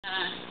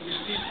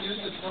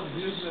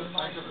Use the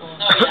microphone.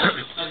 Oh, yeah,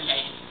 okay.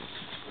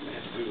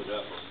 Move it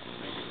up,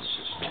 make it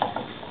just...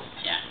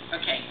 Yeah,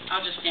 okay.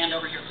 I'll just stand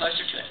over here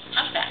closer to it.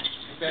 How's that?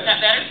 Better. Is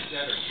that better?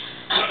 Better.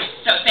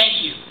 So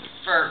thank you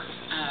for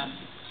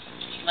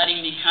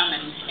letting me come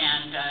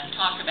and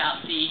talk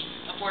about the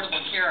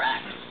Affordable Care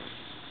Act,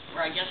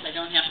 where I guess I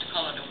don't have to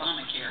call it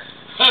Obamacare.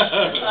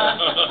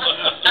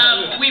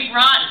 We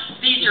brought,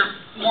 these are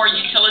more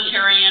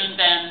utilitarian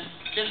than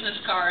business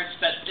cards,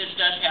 but this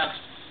does have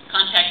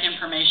contact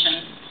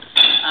information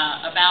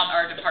about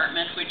our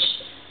department, which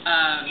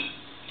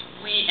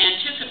we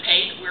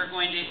anticipate we're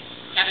going to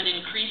have an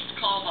increased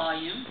call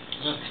volume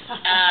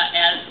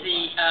as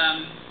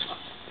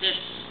this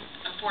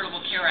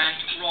Affordable Care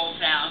Act rolls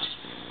out,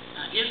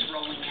 is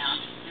rolling out.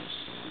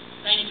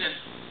 Things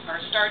are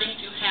starting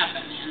to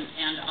happen,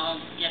 and I'll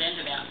get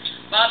into that.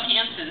 Bob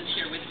Hanson's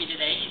here with me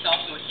today. He's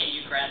also a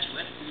KU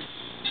graduate.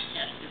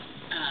 And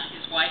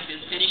his wife is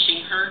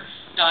finishing her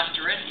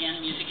doctorate in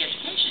music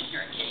education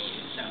here at KU.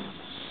 So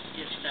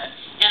it's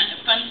and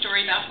a fun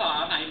story about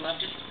Bob. I love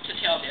to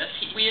tell this.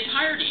 We had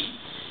hired him,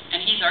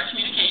 and he's our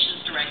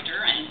communications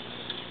director, and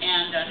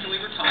so we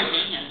were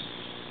talking, and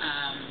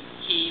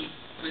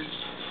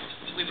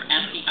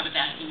I was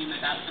asking him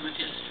about some of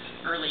his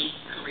early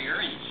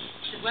career, and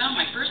he said, well,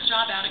 my first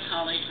job out of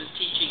college was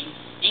teaching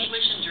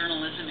English and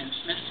journalism in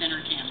Smith Center,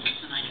 Kansas.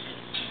 And I said,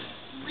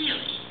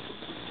 really?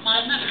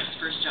 My mother's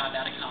first job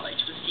out of college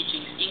was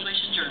teaching English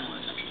and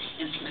journalism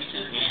in Smith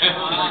Center, Kansas,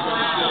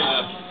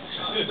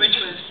 which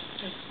is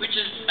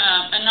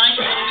a nice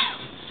little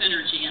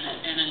synergy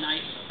and a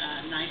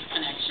nice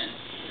connection.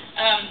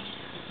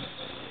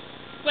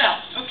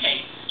 Well,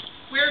 okay,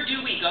 where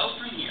do we go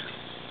from here?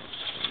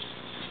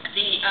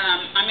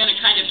 I'm going to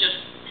kind of just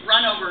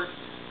run over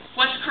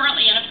what's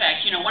currently in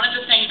effect. You know, one of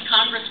the things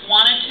Congress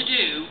wanted to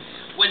do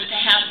was to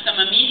have some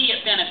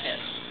immediate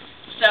benefits.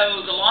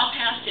 So the law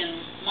passed in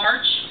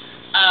March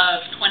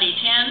of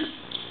 2010,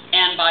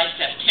 and by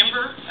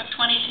September of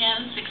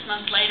 2010, 6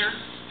 months later,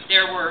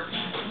 there were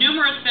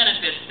numerous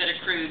benefits that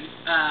accrued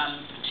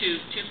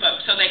to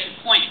folks, so they could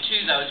point to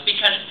those,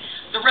 because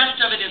the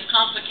rest of it is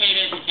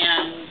complicated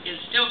and is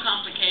still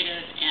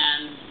complicated,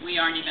 and we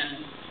aren't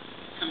even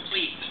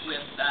complete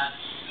with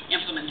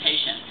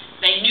implementation.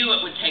 They knew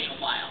it would take a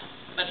while,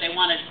 but they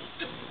wanted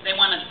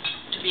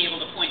to be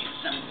able to point to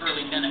some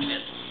early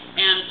benefits.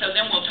 And so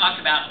then we'll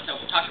talk about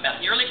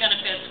the early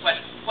benefits, what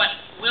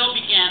will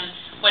begin,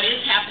 what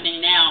is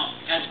happening now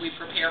as we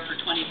prepare for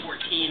 2014,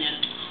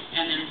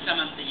 and then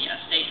some of the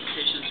state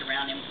decisions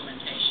around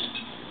implementation.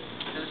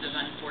 Those have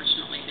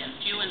unfortunately been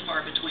few and far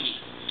between.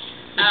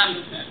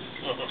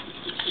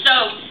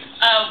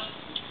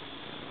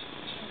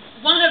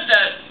 One of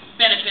the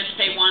benefits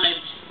they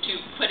wanted to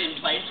put in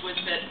place was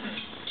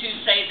to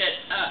say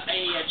that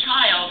a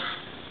child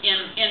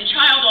in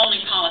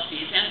child-only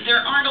policies, and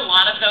there aren't a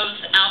lot of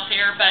those out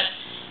there, but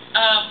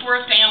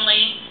for a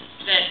family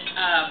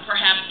that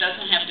perhaps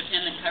doesn't have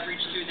dependent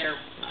coverage through their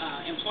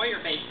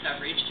employer-based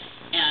coverage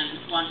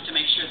and wants to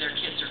make sure their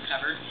kids are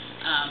covered,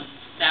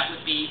 that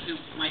would be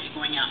who might be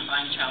going out and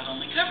buying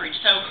child-only coverage.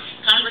 So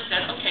Congress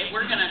said, okay,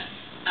 we're going to,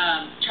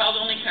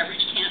 child-only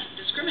coverage can't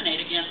discriminate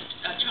against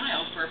a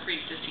child for a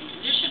pre-existing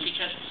condition,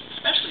 because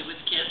especially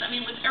with kids, I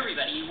mean with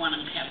everybody, you want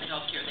them to have the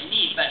health care they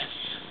need, but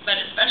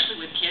especially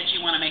with kids,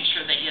 you want to make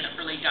sure they get an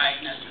early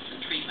diagnosis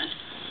and treatment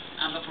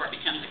before it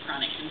becomes a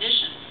chronic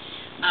condition.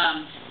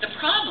 The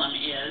problem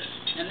is,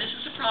 and this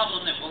is a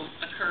problem that will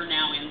occur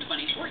now in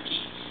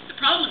 2014, the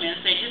problem is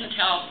they didn't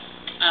tell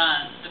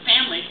the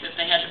families that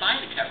they had to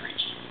buy the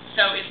coverage.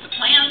 So if the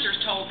plans are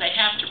told they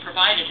have to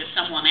provide it if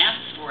someone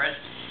asks for it,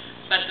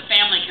 but the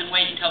family can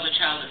wait until the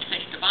child is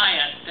sick to buy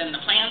it, then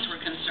the plans were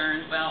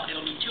concerned, well,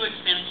 it'll be too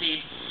expensive,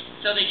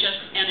 so they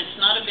just, and it's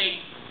not a big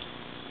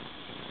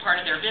part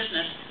of their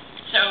business.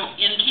 So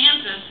in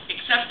Kansas,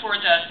 except for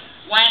the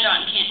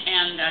Wyandotte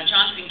and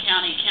Johnson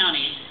County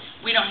counties,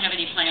 we don't have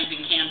any plans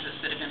in Kansas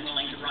that have been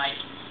willing to write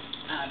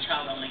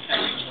child-only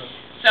coverage.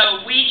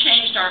 So we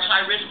changed our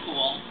high-risk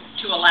pool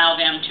to allow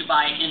them to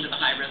buy into the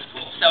high-risk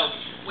pool. So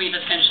we've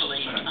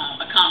essentially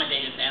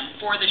accommodated them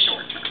for the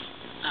short term.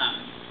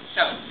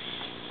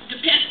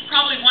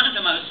 Probably one of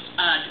the most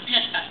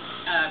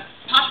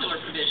popular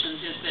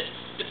provisions is that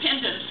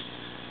dependents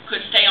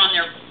could stay on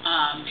their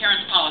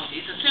parents'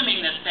 policies,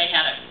 assuming that they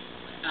had a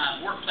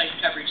workplace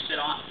coverage that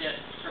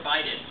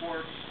provided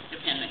for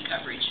dependent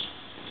coverage.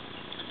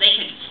 They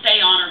could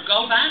stay on or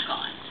go back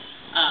on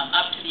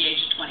up to the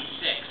age of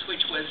 26,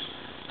 which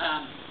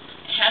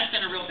has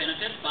been a real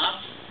benefit.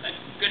 Bob's a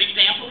good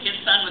example. His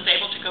son was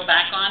able to go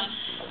back on.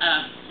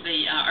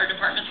 Our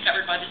department's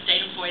covered by the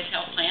State Employees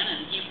Health Plan,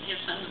 and his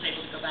son was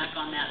able to go back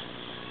on that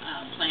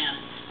plan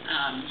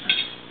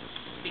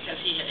because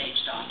he had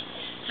aged off.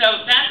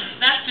 So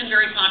that's been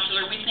very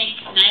popular. We think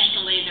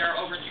nationally there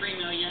are over 3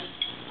 million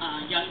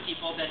young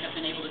people that have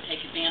been able to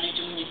take advantage.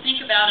 And when you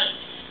think about it,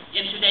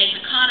 in today's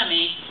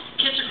economy,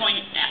 kids are going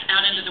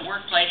out into the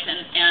workplace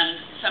and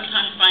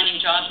sometimes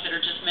finding jobs that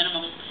are just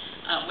minimum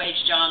wage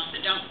jobs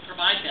that don't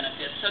provide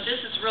benefits. So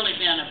this has really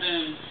been a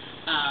boon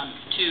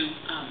to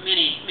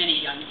many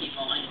young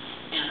people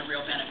and a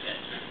real benefit.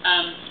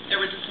 There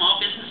was a small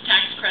business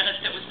tax credit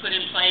that was put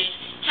in place.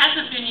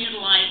 Hasn't been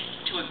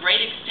utilized to a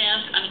great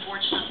extent,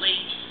 unfortunately.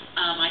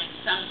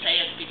 Some say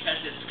it's because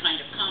it's kind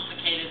of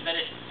complicated, but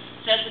it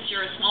says if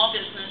you're a small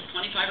business,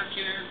 25 or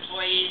fewer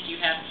employees, you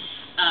have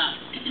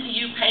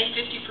you pay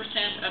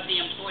 50% of the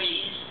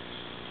employee's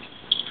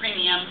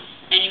premium,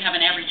 and you have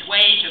an average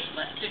wage of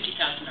 $50,000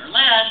 or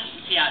less. You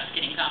can see how it's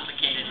getting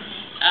complicated.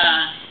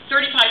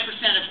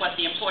 35% of what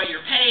the employer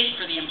pays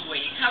for the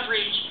employee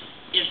coverage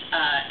is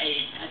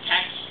a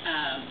tax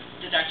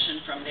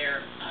deduction from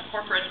their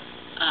corporate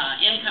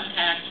income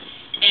tax,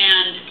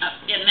 and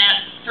in that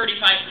 35%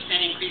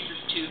 increases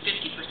to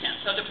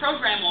 50%. So the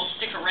program will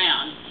stick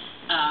around,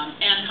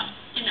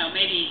 and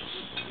maybe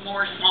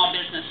more small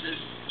businesses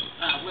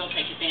will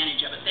take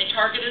advantage of it. They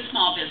targeted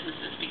small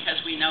businesses because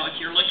we know if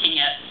you're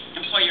looking at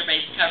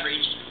employer-based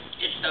coverage,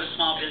 it's those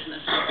small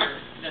businesses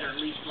that are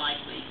least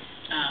likely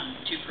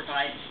to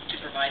provide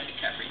the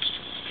coverage.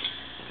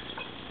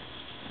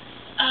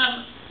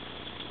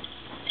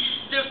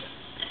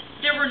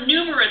 There were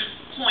numerous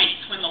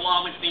points when the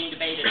law was being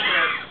debated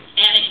where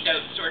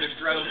anecdotes sort of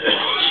drove the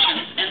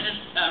decisions, and this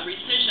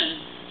rescission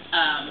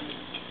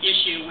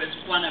issue was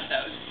one of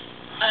those.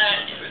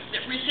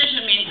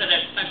 Rescission means that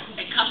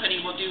a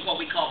company will do what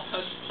we call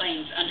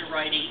post-claims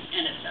underwriting,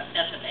 and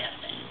that's a bad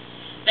thing.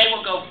 They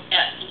will go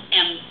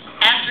and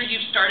after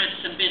you've started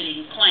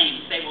submitting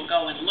claims, they will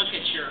go and look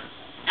at your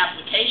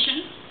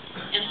application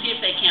and see if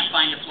they can't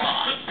find a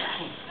flaw,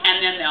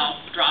 and then they'll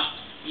drop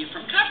you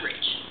from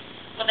coverage.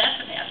 Well,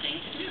 that's a bad thing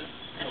to do.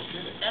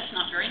 That's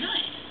not very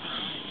nice.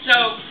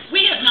 So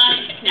we have not,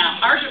 now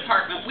our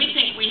department, we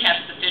think we have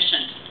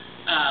sufficient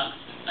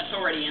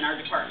authority in our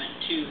department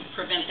to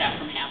prevent that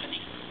from happening.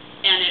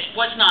 And it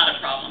was not a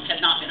problem,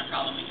 had not been a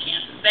problem in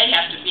Kansas. They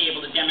have to be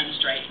able to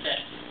demonstrate that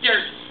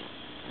there's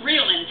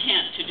real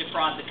intent to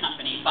defraud the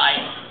company by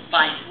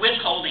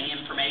withholding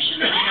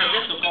information. And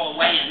this will go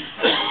away in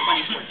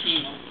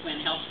 2014 when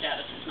health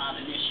status is not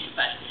an issue.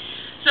 But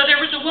so there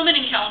was a woman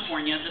in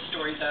California, the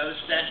story goes,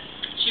 that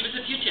she was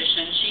a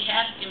beautician. She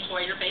had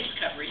employer-based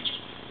coverage,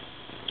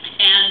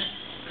 and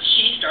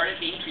she started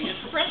being treated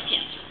for breast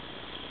cancer.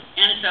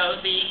 And so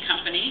the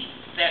company,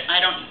 that I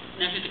don't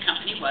know who the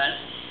company was,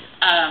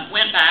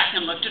 went back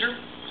and looked at her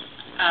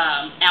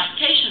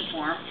application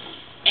form,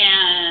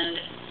 and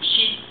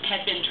she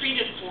had been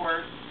treated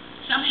for,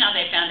 somehow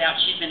they found out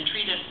she'd been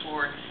treated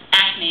for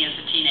acne as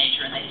a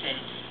teenager, and they said,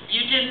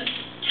 you didn't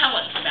tell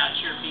us about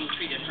your being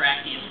treated for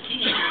acne as a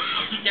teenager,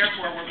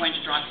 therefore we're going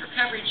to drop your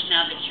coverage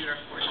now that you, of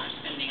course,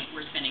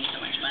 we're spending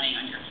so much money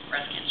on your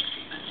breast cancer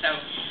treatment. So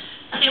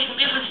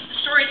it was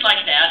stories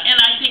like that, and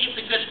I think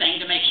it's a good thing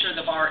to make sure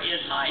the bar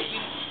is high.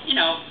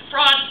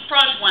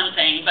 Fraud's one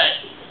thing,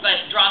 but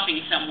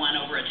dropping someone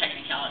over a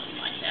technicality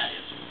like that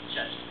is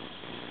just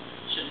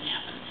shouldn't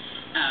happen.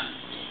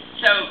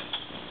 So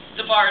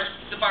the bar's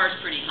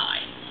pretty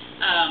high.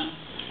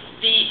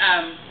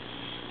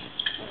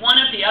 One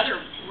of the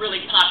other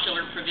really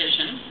popular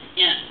provisions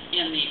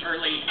in the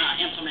early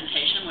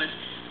implementation was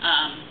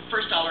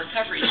first dollar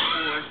coverage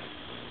for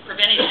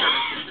preventive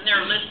services, and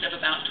there are a list of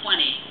about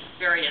 20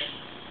 various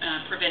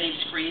preventive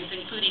screens,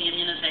 including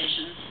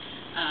immunizations,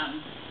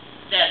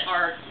 that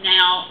are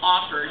now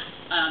offered.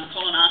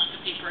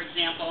 Colonoscopy, for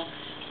example,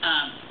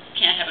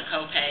 can't have a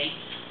copay.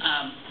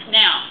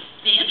 Now,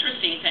 the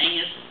interesting thing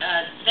is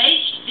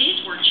these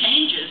were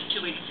changes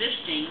to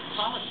existing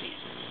policies.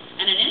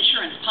 And an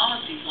insurance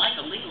policy is like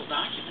a legal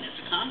document. It's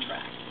a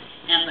contract.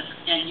 And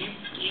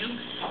you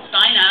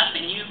sign up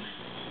and you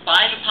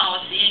buy the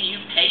policy and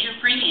you pay your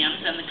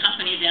premiums, and the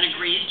company then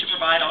agrees to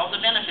provide all the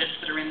benefits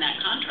that are in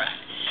that contract.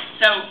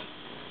 So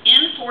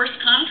in-force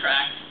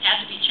contracts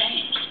had to be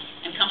changed,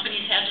 and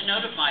companies had to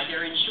notify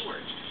their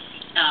insureds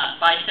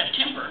by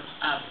September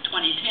of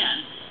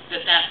 2010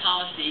 that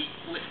policy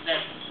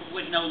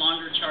would no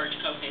longer charge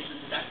copays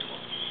and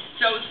deductibles.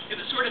 So it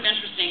was sort of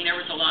interesting. There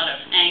was a lot of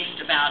angst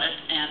about it,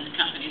 and the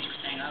companies were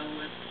saying, oh,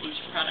 these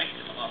products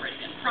have already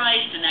been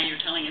priced, and now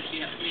you're telling us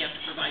we have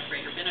to provide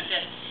greater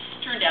benefit.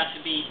 Turned out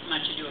to be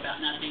much ado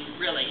about nothing,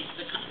 really.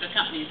 The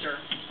companies are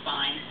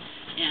fine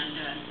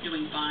and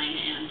doing fine,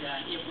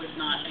 and it was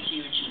not a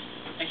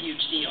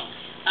huge deal.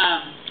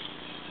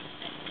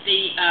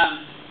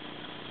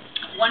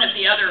 One of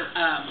the other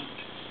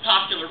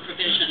popular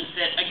provisions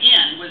that,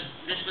 again,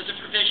 this was a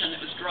provision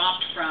that was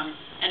dropped from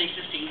an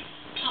existing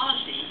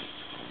policy.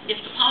 If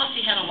the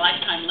policy had a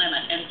lifetime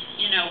limit, and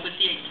with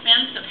the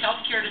expense of health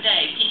care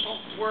today, people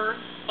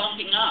were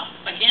bumping up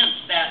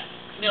against that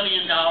 $1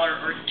 million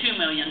or $2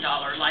 million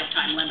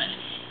lifetime limit.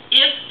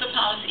 If the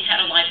policy had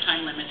a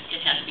lifetime limit,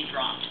 it had to be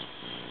dropped.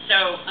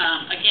 So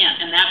again,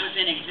 and that was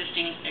in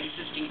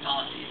existing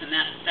policies, and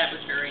that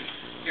was very,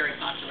 very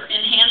popular.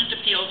 Enhanced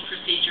appeals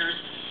procedures,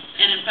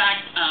 and in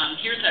fact,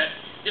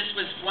 this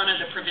was one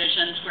of the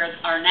provisions where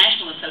our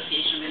National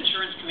Association of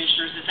Insurance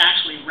Commissioners is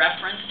actually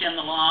referenced in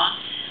the law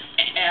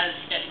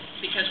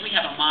because we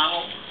have a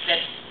model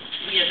that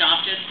we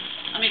adopted.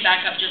 Let me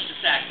back up just a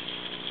sec.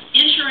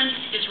 Insurance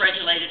is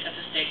regulated at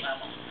the state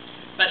level.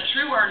 But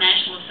through our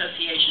national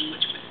association,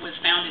 which was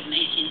founded in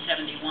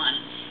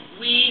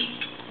 1871, we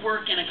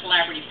work in a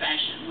collaborative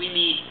fashion. We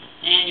meet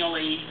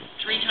annually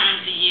 3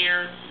 times a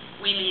year.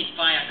 We meet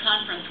via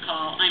conference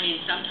call. I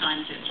mean,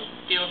 sometimes it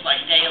feels like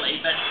daily,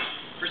 but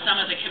for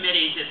some of the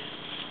committees,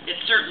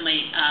 it's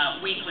certainly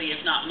weekly,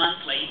 if not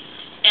monthly.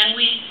 And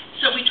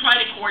so we try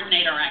to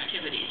coordinate our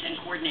activities and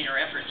coordinate our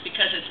efforts,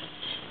 because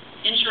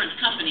insurance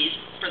companies,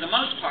 for the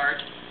most part,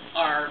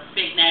 are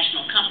big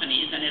national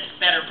companies, and it's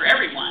better for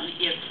everyone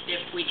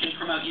if we can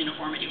promote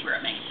uniformity where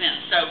it makes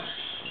sense. So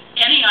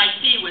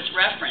NEIC was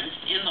referenced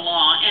in the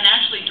law and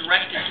actually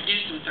directed to do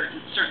some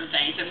certain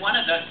things. And one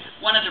of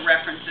the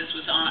references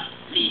was on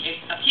the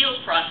appeals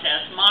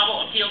process,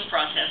 model appeals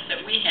process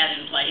that we had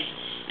in place.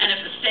 And if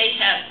the state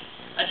had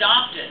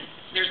adopted,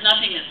 there's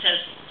nothing that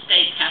says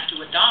states have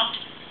to adopt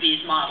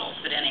these models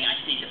that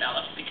NEIC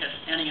developed, because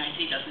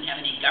NEIC doesn't have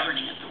any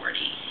governing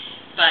authority.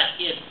 But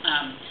if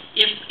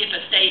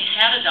a state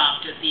had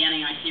adopted the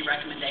NEIC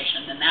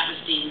recommendation, then that was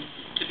deemed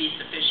to be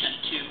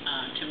sufficient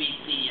to meet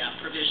the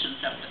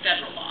provisions of the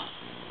federal law.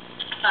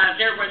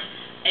 There was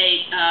a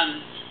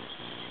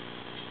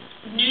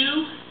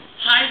new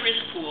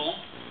high-risk pool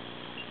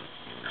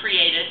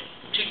created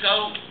to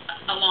go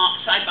along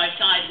side by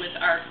side with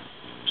our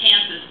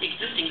Kansas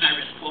existing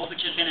high-risk pool,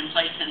 which has been in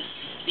place since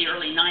the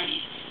early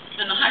 90s.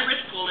 And the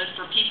high-risk pool is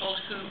for people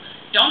who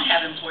don't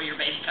have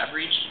employer-based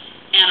coverage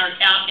and are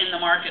out in the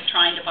market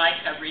trying to buy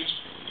coverage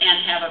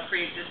and have a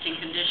pre-existing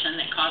condition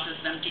that causes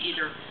them to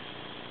either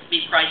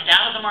be priced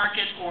out of the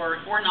market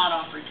or not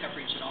offered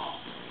coverage at all.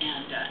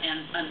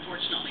 And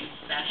unfortunately,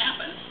 that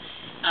happens.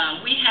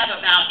 We have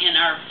about, in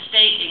our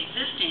state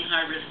existing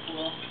high-risk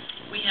pool,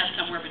 we have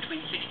somewhere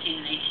between 1,600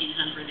 and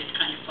 1,800. It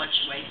kind of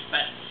fluctuates,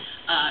 but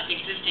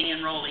existing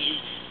enrollees.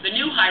 The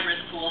new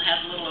high-risk pool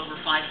has a little over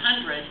 500,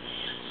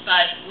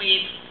 but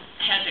we've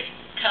had to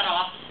cut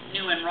off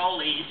new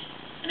enrollees,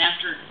 and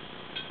after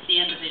the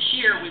end of this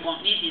year, we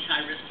won't need these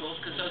high-risk pools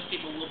because those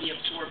people will be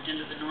absorbed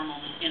into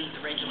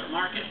the regular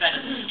market. But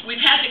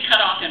we've had to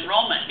cut off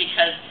enrollment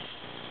because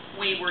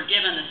we were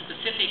given a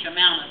specific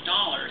amount of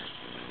dollars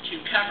to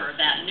cover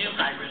that new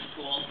high-risk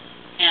pool,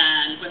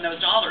 and when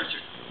those dollars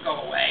go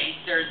away,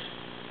 there's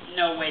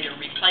no way to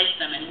replace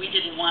them, and we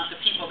didn't want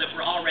the people that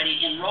were already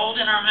enrolled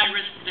in our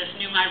this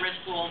new high-risk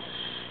pool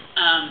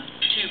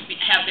to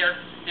have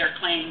their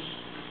claims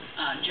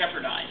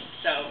jeopardized.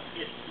 So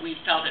we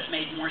felt it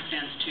made more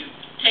sense to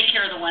take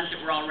care of the ones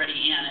that were already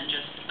in and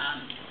just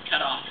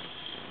cut off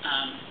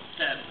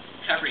the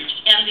coverage.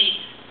 And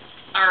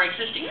our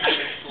existing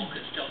high-risk pool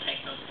could still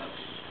take those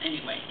folks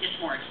anyway. It's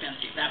more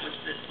expensive. That was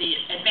the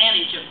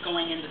advantage of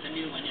going into the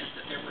new one, is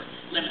that there were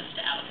limits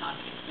to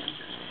out-of-pocket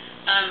expenses.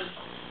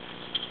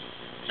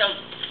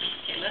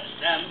 Okay,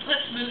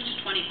 let's move to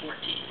 2014.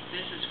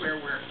 This is where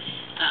we're,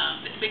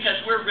 because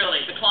we're really,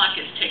 the clock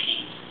is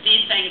ticking.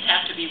 These things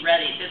have to be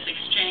ready. This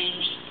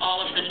exchange, all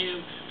of the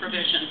new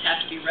provisions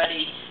have to be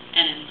ready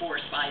and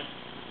enforced by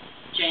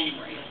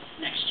January of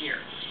next year.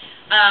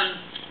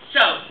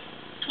 So,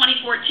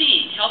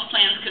 2014, health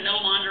plans can no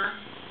longer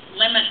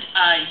limit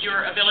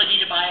your ability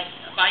to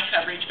buy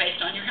coverage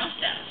based on your health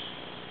status.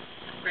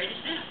 How great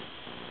is that?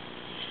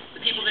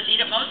 The people that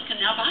need it most can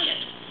now buy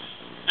it,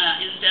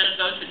 instead of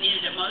those that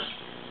needed it most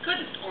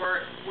couldn't,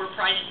 or were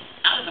priced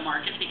out of the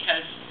market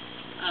because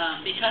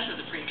of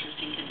the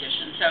pre-existing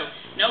condition. So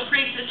no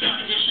pre-existing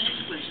condition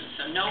exclusion,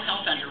 so no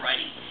health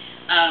underwriting.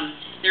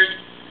 There's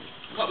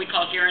what we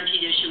call guaranteed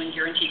issue and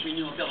guaranteed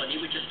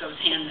renewability, which just goes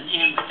hand in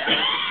hand with that.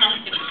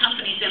 If the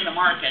company's in the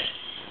market,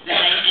 then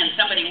and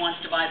somebody wants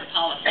to buy the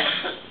policy,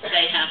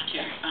 they have to,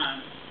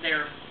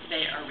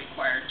 they are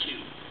required to,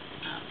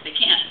 they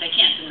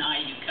can't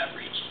deny you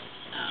coverage.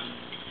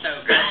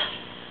 So that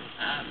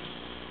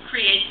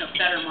creates a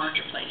better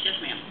marketplace. Yes,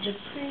 ma'am.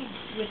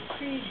 With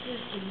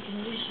pre-existing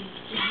conditions,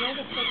 does that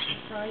affect the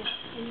price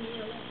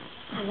anywhere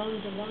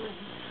along the line?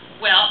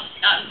 Well,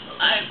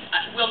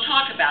 we'll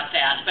talk about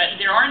that, but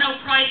there are no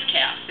price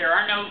caps. There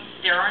are no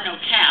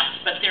caps,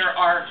 but there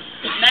are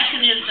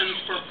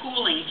mechanisms for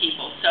pooling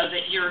people so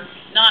that you're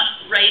not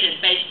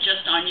rated based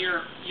just on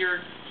your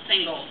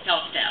single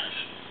health status.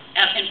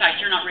 In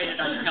fact, you're not rated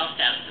on your health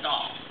status at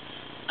all.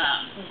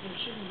 There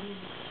shouldn't be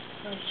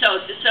price.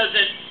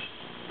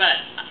 But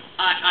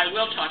I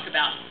will talk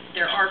about,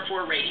 there are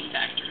 4 rating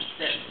factors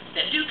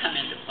that do come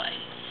into play.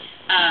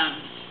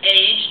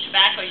 Age,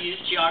 tobacco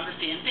use,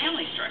 geography, and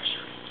family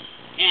structure.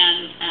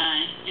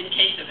 And in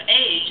case of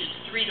age,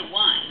 it's 3 to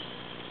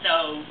 1.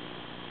 So,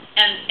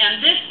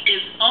 and this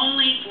is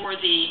only for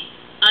the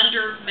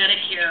under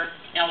Medicare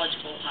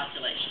eligible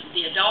population,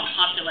 the adult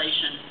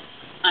population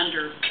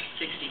under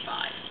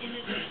 65.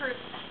 Is it for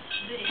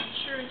the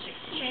insurance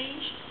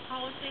exchange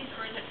policies,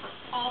 or is it for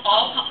all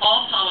policies? policies?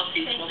 All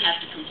policies Thank will you.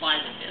 have to comply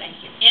with this. Thank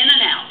you. In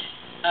and out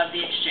of the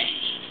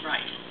exchange,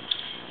 right.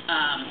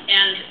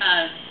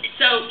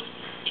 So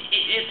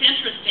it's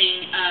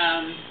interesting,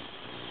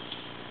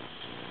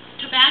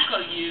 tobacco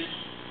use,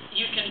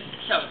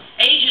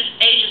 age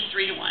is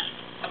 3 to 1.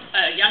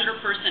 A younger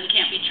person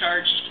can't be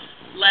charged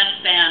less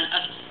than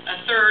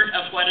a third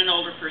of what an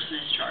older person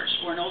is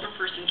charged, or an older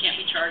person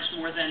can't be charged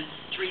more than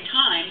 3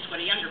 times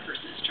what a younger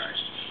person is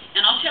charged.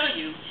 And I'll tell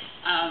you,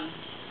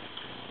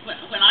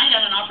 when I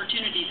had an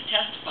opportunity to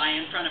testify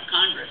in front of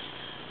Congress,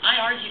 I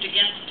argued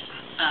against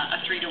a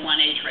 3-to-1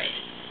 age rate,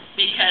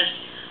 because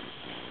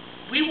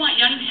we want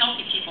young,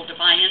 healthy people to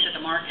buy into the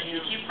market.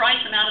 If you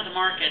price them out of the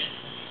market,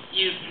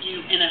 you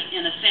in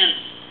a sense,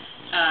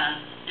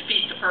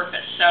 defeat the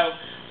purpose. So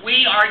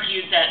we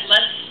argued that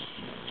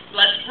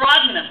let's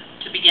broaden them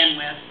to begin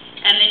with,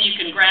 and then you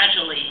can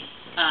gradually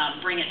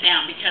bring it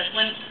down. Because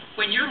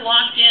when you're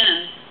locked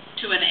in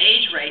to an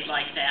age rate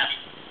like that,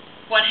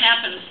 what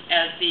happens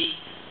as the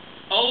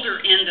older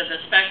end of the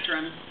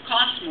spectrum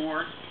costs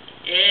more,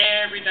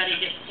 everybody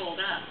gets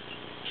pulled up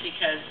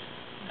because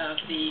of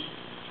the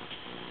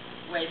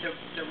way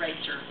the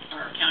rates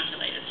are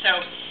calculated.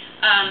 So,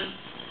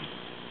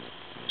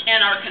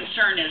 and our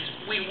concern is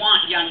we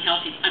want young,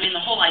 healthy, the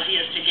whole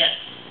idea is to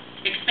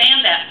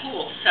expand that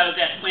pool so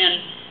that when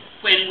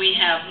we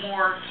have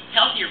more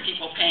healthier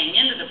people paying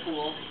into the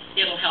pool,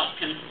 it'll help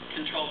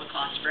control the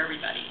cost for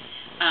everybody.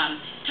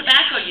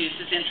 Tobacco use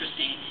is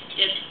interesting.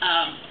 It's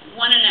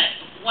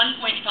 1.5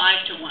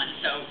 to 1,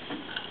 so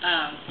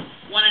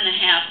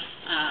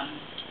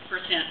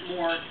 1.5%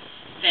 more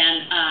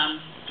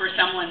than for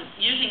someone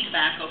using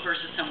tobacco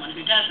versus someone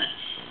who doesn't.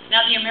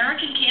 Now, the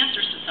American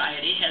Cancer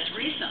Society has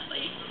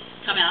recently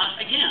come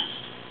out against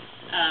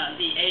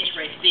the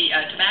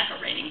tobacco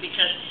rating,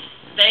 because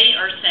they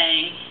are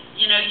saying,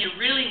 you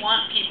really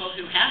want people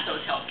who have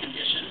those health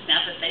conditions,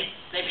 now that they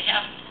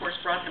have, of course,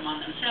 brought them on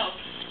themselves,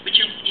 but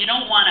you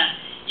don't want to,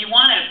 you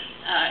want to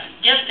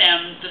get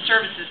them the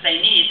services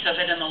they need so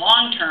that in the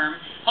long term,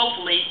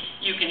 hopefully,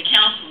 you can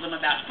counsel them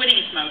about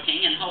quitting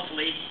smoking, and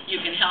hopefully you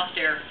can help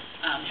their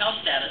health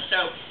status.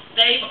 So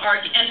they've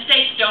argued, and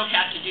states don't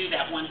have to do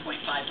that 1.5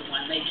 to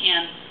 1. They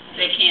can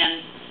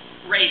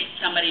rate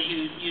somebody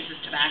who uses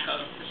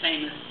tobacco the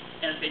same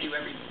as they do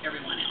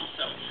everyone else.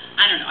 So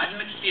I don't know. I have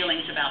mixed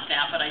feelings about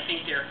that, but I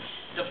think the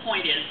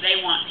point is they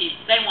want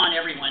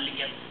everyone to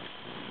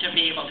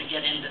be able to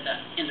get into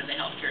the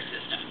healthcare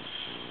system.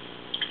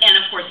 And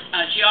of course,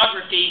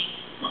 geography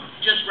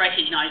just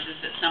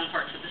recognizes that some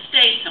parts of the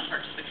state, some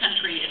parts of the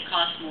country, it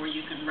costs more.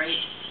 You can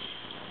rate.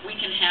 We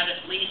can have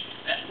at least,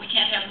 we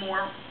can't have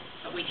more,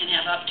 but we can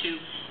have up to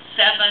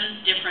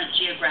 7 different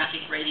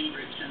geographic rating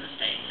groups in the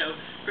state. So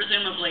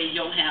presumably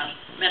you'll have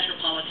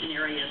metropolitan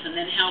areas, and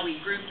then how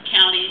we group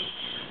counties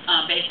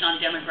based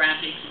on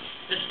demographics.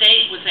 The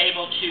state was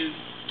able to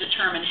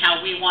determine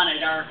how we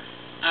wanted our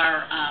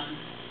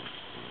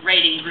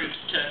rating groups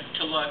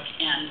to look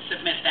and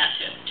submit that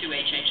to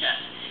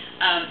HHS.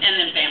 And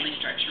then family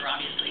structure,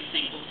 obviously,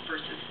 singles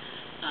versus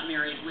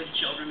married with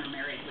children or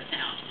married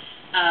without.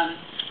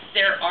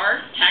 There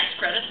are tax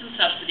credits and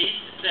subsidies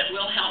that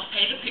will help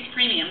pay the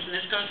premiums, and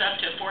this goes up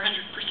to 400%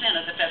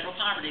 of the federal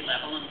poverty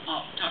level, and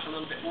I'll talk a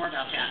little bit more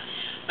about that.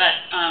 But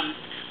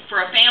for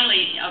a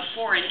family of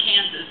 4 in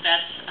Kansas,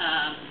 that's,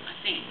 I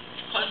think,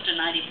 close to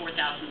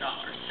 $94,000.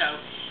 So,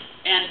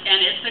 and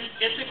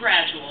it's a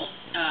gradual,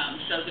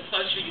 so the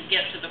closer you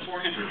get to the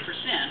 400%,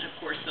 of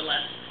course, the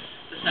less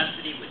the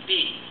subsidy would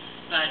be.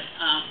 But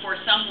for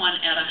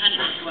someone at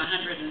 100 to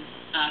 150%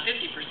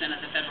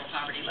 of the federal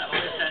poverty level,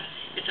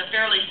 it's a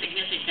fairly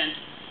significant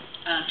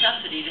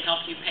subsidy to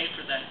help you pay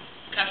for the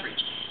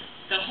coverage.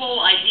 The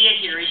whole idea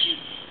here is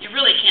you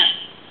really can't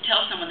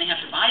tell someone they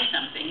have to buy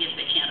something if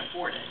they can't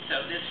afford it.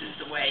 So this is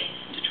the way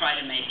to try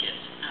to make it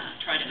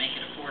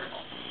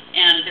affordable.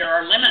 And there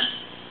are limits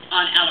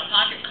on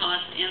out-of-pocket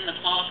costs in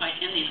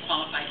these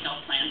qualified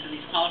health plans, and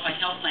these qualified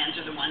health plans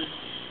are the ones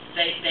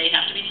they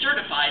have to be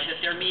certified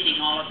that they're meeting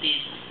all of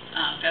these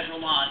federal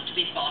laws to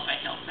be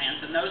qualified health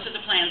plans, and those are the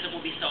plans that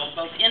will be sold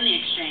both in the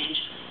exchange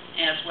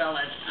as well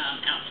as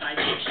outside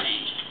the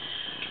exchange.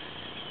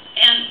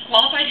 And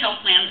qualified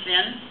health plans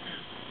then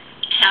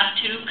have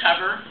to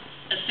cover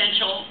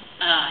essential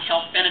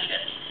health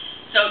benefits.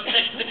 So,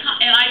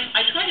 and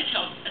I try to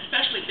tell,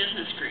 especially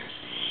business groups,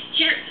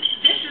 here,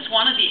 this is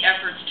one of the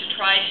efforts to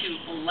try to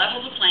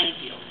level the playing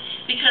field,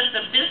 because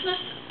the business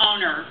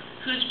owner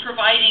who's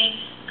providing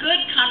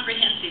good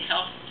comprehensive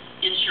health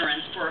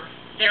insurance for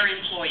their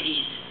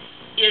employees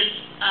is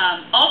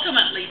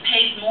ultimately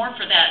pays more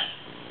for that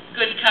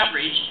good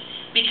coverage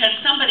because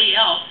somebody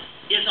else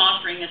is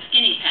offering a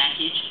skinny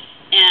package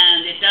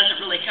and it doesn't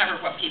really cover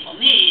what people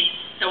need.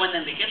 So when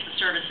then they get the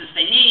services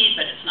they need,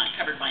 but it's not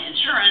covered by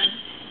insurance,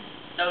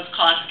 those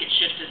costs get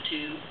shifted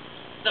to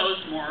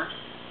those more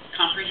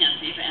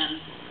comprehensive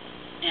and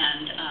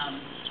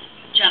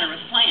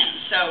generous plans.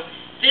 So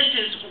this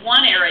is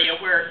one area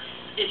where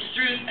it's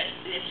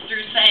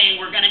through saying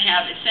we're going to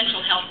have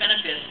essential health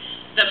benefits.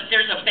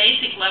 There's a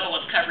basic level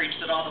of coverage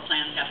that all the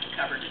plans have to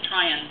cover to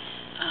try and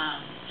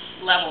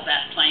level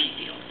that playing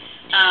field.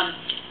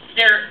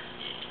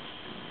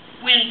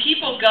 When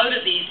people go to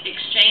these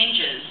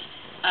exchanges,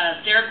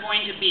 they're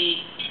going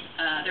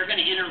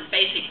to enter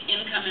basic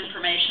income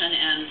information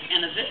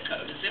and a zip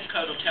code. A zip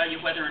code will tell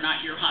you whether or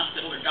not your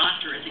hospital or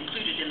doctor is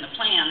included in the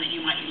plan that you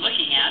might be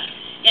looking at.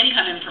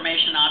 Income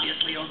information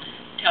obviously will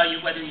tell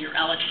you whether you're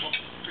eligible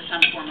for some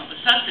form of a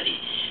subsidy.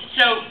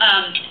 So,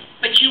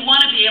 but you want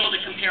to be able to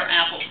compare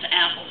apples to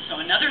apples. So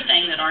another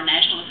thing that our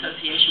National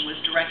Association was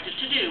directed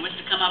to do was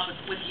to come up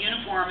with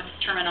uniform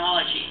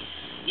terminology,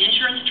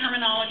 insurance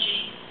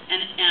terminology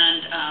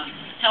and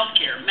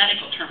healthcare,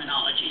 medical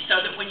terminology, so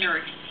that when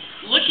you're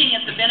looking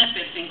at the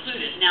benefits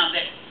included, now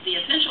that the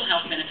essential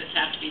health benefits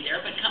have to be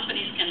there, but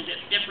companies can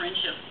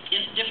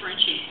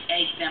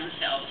differentiate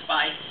themselves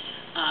by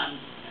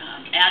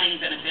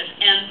adding benefits,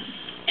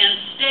 and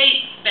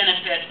state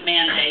benefit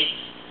mandates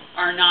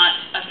are not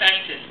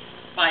affected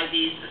by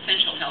these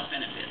essential health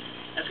benefits.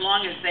 As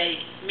long as they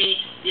meet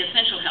the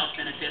essential health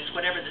benefits,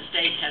 whatever the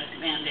state has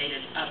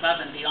mandated above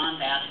and beyond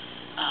that,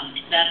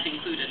 that's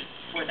included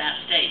for that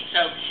state.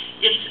 So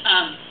it's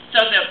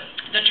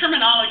the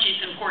terminology is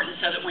important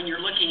so that when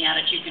you're looking at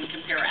it, you can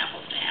compare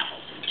apples to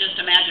apples. Just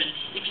imagine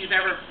if you've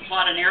ever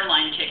bought an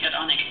airline ticket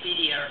on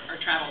Expedia or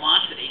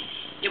Travelocity,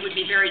 it would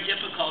be very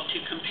difficult to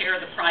compare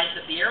the price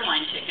of the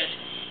airline ticket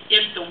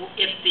if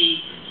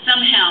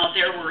somehow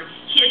there were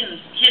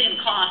hidden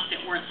costs that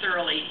weren't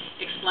thoroughly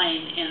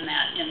explained in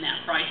that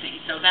pricing.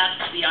 So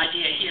that's the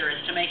idea here,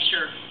 is to make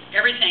sure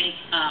everything's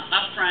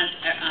upfront,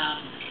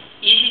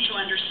 easy to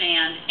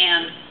understand,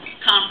 and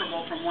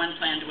comparable from one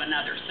plan to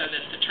another, so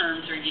that the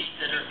terms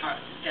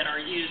that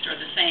are used are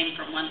the same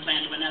from one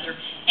plan to another,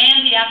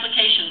 and the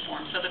application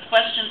form. So the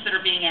questions that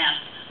are being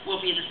asked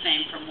will be the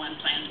same from one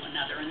plan to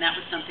another, and that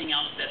was something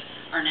else that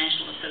our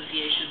National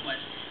Association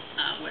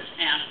was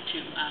asked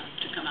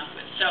to come up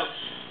with. So,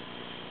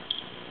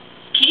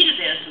 key to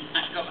this, and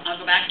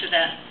I'll go back to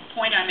that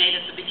point I made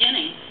at the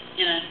beginning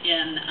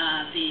in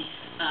the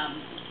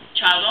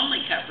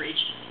child-only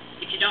coverage.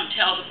 If you don't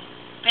tell the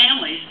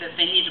families that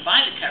they need to buy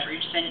the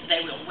coverage, then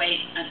they will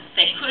wait, and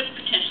they could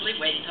potentially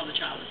wait until the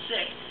child is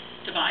sick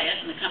to buy it,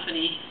 and the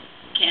company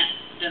can't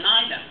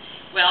deny them.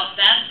 Well,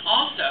 that's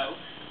also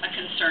a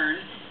concern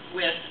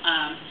with,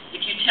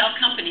 if you tell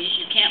companies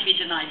you can't be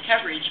denied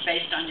coverage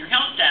based on your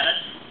health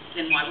status,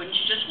 then why wouldn't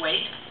you just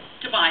wait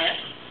to buy it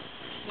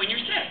when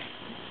you're sick?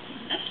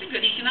 That's a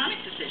good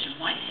economic decision.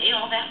 Why pay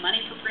all that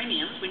money for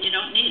premiums when you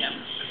don't need them?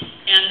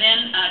 And then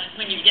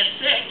when you get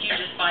sick, you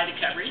just buy the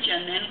coverage,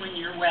 and then when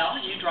you're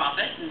well, you drop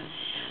it. And,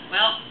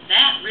 well,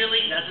 that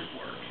really doesn't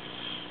work.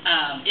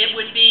 It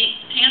would be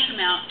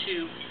tantamount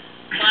to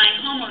buying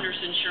homeowners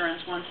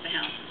insurance once the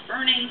house is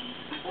burning,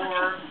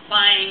 or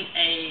buying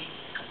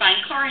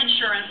car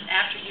insurance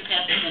after you've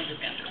had the fender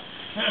bender.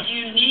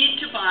 You need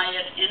to buy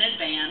it in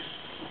advance,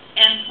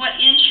 and what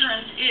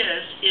insurance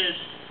is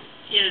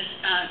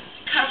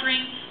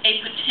covering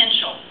a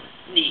potential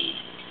need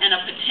and a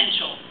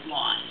potential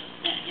loss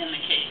in the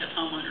case of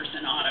homeowners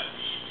and auto.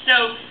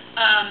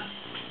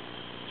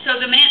 So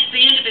the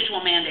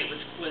individual mandate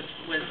was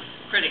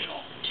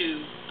critical to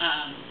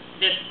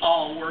this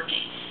all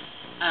working,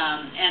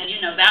 and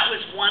that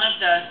was one of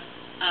the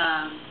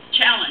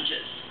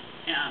challenges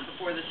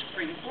before the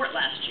Supreme Court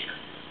last year,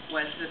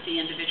 was that the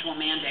individual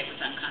mandate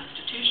was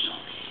unconstitutional.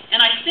 And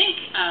I think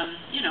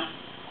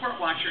court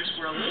watchers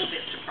were a little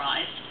bit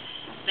surprised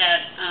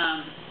that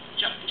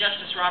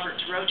Justice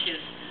Roberts wrote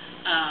his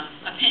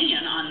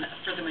opinion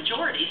for the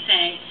majority,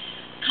 saying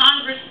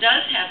Congress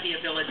does have the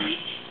ability.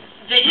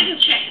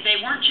 They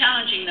weren't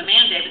challenging the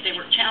mandate, but they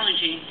were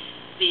challenging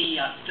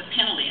the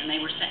penalty, and they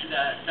were saying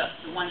the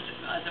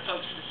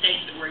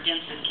states that were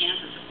against it.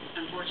 Kansas,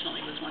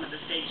 unfortunately, was one of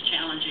the states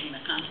challenging the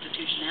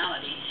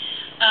constitutionality.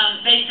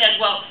 They said,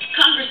 well,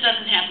 Congress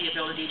doesn't have the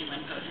ability to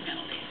impose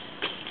penalties,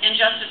 and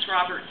Justice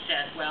Roberts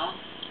said, well,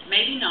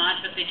 maybe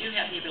not, but they do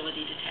have the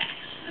ability to tax,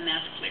 and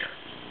that's clear.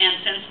 And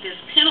since this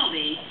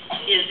penalty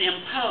is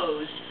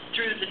imposed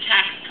through the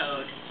tax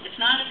code, it's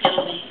not a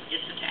penalty,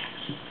 it's a tax.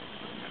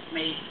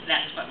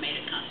 That's what made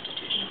it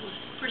constitutional.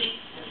 Pretty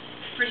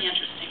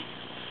interesting.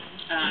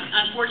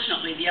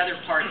 Unfortunately, the other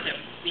part of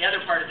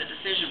the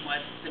decision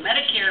was the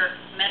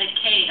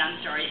Medicaid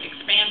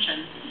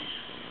expansion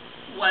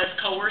was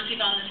coercive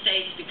on the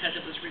states because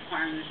it was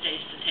requiring the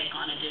states to take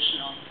on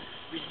additional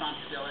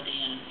responsibility,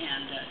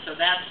 and so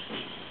that's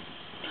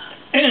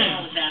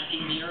Paul was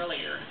asking me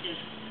earlier, is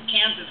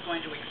Kansas going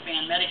to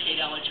expand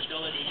Medicaid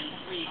eligibility? And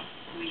we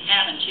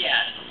haven't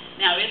yet.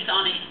 Now it's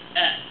on if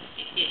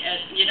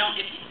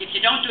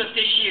you don't do it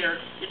this year,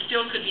 it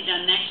still could be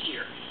done next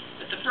year.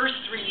 But the first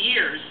 3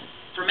 years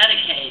for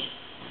Medicaid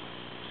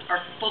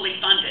are fully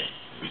funded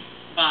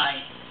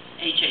by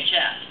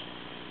HHS.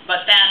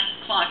 But that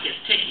clock is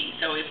ticking.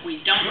 So if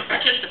we don't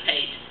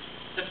participate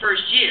the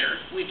first year,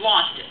 we've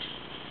lost it.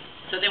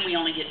 So then we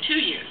only get 2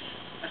 years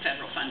of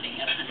federal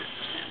funding at 100%.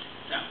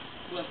 So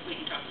we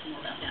can talk some more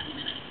about that in a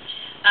minute.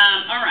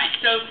 All right.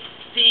 So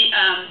the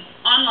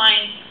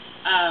online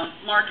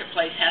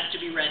marketplace has to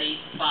be ready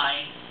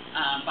by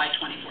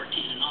 2014,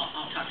 and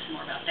I'll talk some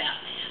more about that.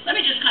 Let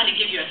me just kind of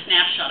give you a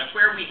snapshot of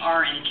where we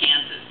are in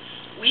Kansas.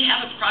 We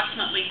have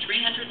approximately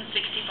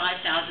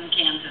 365,000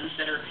 Kansans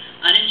that are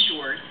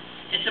uninsured.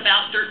 It's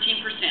about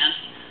 13%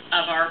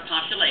 of our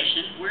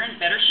population. We're in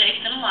better shape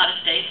than a lot of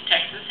states.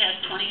 Texas has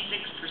 26%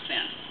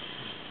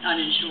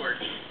 uninsured.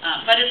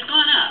 But it's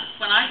gone up.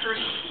 When I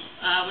first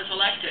was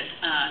elected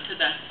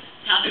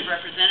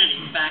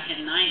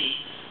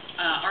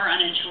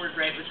uninsured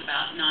rate was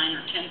about 9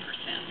 or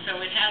 10%. So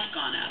it has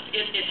gone up.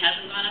 It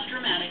hasn't gone up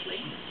dramatically,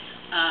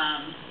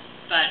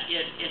 but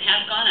it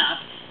has gone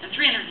up. And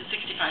 365,000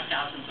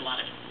 is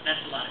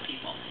that's a lot of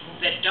people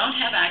that don't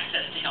have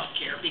access to health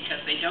care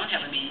because they don't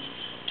have a means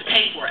to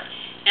pay for it.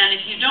 And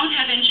if you don't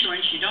have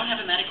insurance, you don't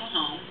have a medical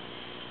home,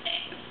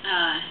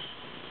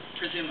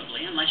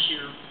 presumably, unless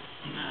you're,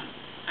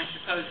 I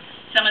suppose,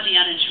 some of the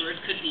uninsured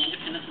could be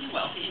independently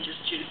wealthy and just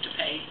choose to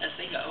pay as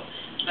they go.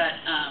 But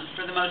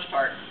for the most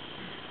part,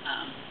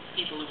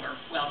 people who are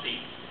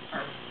wealthy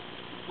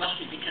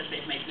because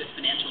they've made good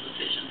financial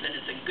decisions, and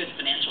it's a good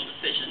financial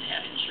decision to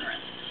have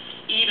insurance.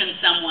 Even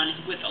someone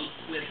with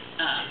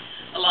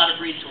a lot of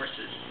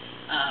resources,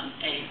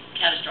 a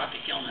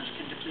catastrophic illness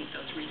can deplete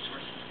those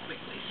resources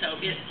quickly. So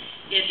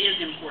it is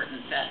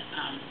important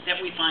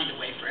that we find a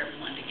way for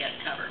everyone to get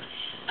covered.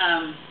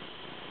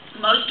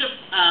 Most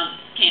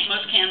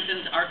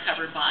Kansans are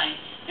covered by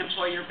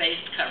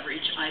employer-based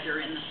coverage, either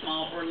in the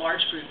small or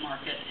large group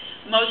market.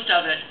 Most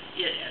of it,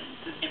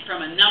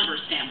 from a number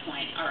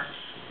standpoint, are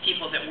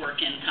people that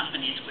work in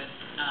companies with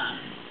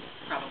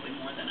probably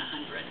more than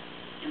 100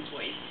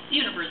 employees.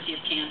 The University of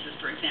Kansas,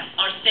 for example,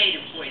 our state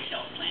employees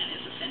health plan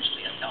is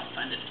essentially a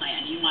self-funded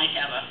plan. You might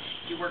have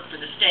if you work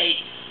for the state,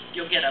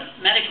 you'll get an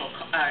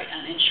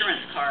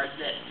insurance card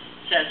that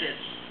says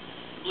it's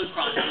Blue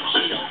Cross Blue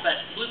Shield, but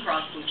Blue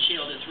Cross Blue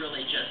Shield is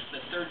really just the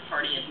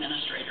third-party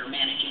administrator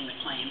managing the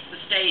claims. The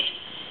state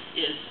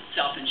is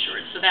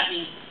self-insured, so that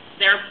means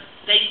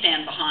they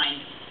stand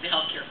behind the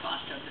health care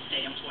cost of the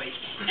state employees.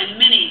 And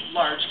many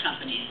large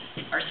companies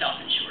are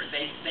self-insured.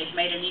 They've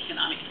made an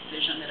economic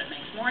decision that it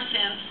makes more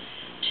sense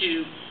to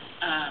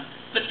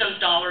put those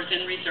dollars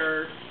in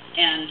reserve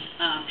and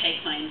pay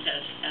claims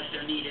as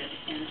they're needed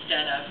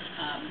instead of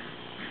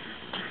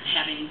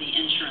having the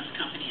insurance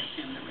company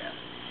assume the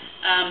risk.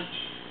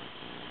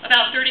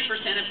 About 30%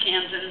 of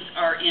Kansans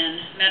are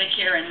in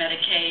Medicare and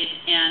Medicaid,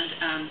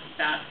 and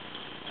about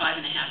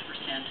 5.5%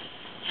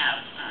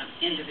 have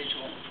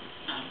individual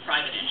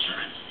private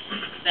insurance.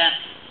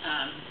 That's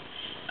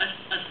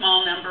a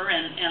small number,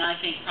 and I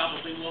think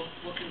probably will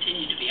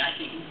continue to be. I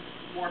think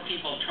more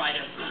people try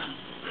to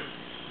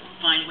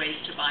find ways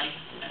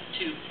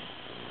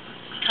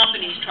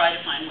companies try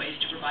to find ways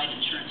to provide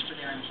insurance for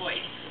their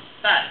employees.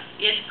 But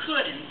it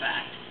could, in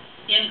fact,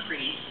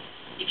 increase.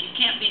 If you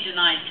can't be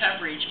denied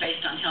coverage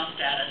based on health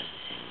status,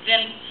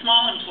 then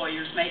small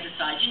employers may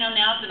decide,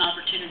 now's an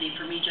opportunity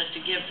for me just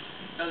to give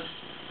those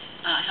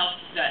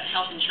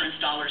health insurance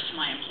dollars to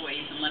my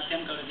employees and let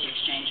them go to the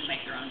exchange and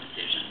make their own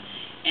decision.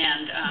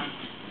 And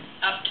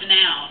up to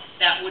now,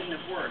 that wouldn't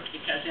have worked,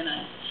 because in a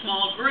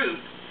small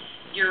group,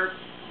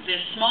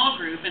 this small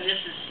group, and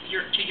this is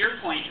to your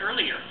point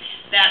earlier,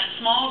 that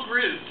small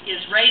group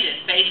is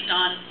rated based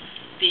on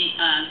the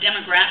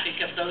demographic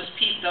of those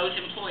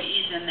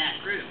employees in that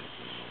group.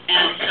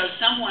 And so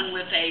someone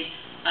with a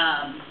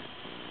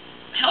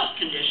health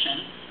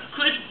condition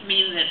could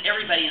mean that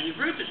everybody in the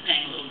group is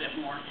paying a little bit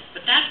more,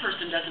 but that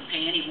person doesn't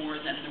pay any more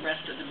than the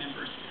rest of the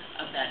members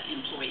of that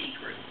employee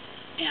group.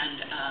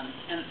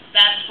 And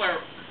that's where,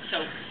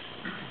 so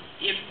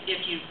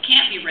if you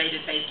can't be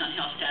rated based on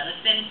health status,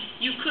 then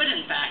you could,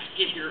 in fact,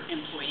 give your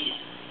employees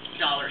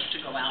dollars to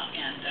go out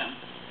and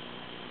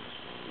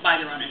buy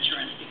their own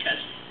insurance,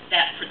 because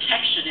that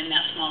protection in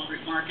that small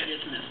group market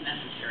isn't as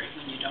necessary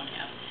when you don't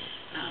have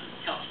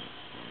health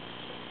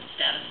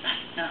status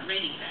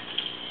rating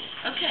factors.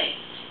 Okay,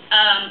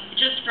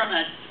 just from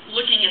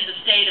looking at the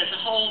state as a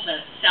whole, the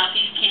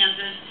southeast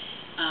Kansas,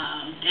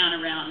 down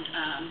around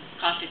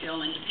Coffeyville,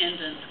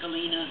 Independence,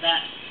 Galena,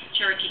 that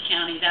Cherokee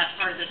County, that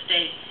part of the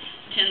state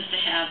tends to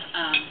have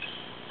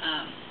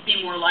be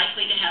more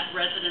likely to have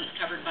residents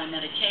covered by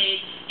Medicaid,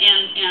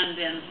 and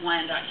then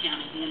Wyandotte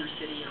County, the inner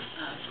city of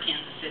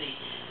Kansas City.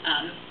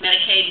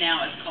 Medicaid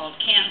now is called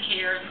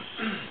CanCare.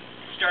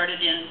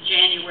 Started in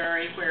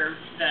January, where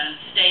the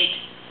state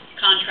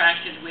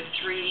contracted with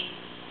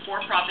 3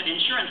 for-profit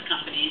insurance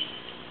companies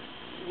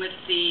with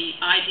the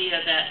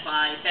idea that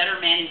by better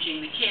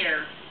managing the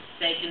care,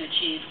 they can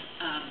achieve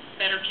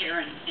better care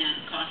and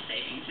cost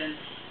savings. And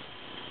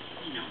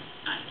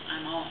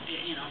I'm all,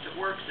 if it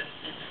works,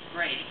 it's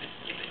great.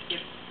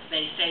 If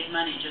they save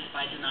money just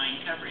by denying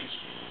coverage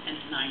and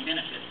denying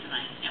benefits, then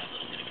I have a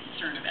little bit of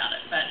concern about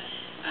it. But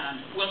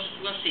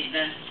we'll see.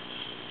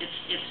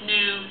 It's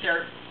new.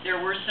 There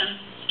were some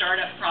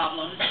startup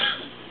problems,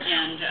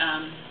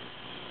 and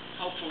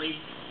hopefully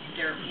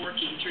they're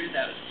working through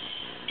those.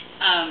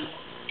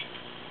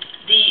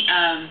 The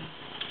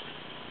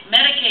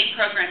Medicaid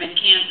program in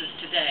Kansas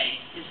today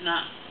is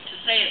not, to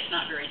say it's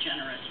not very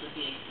generous would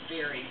be a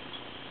very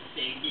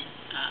big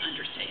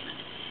understatement.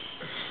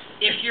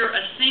 If you're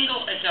a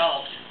single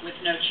adult with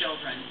no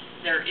children,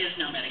 there is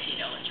no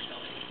Medicaid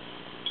eligibility.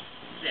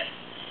 Zip.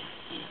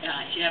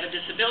 If you have a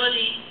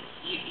disability,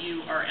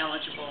 you are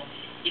eligible.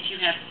 If you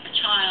have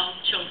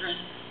children,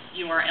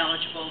 you are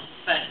eligible,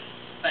 but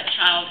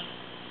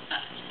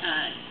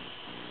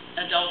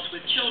adults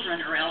with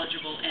children are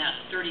eligible at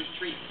 32%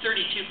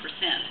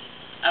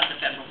 of the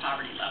federal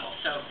poverty level.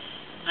 So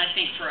I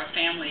think for a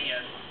family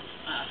of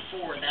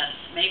 4, that's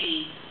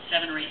maybe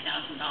 $7,000 or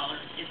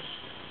 $8,000. It's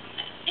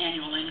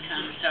annual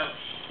income, so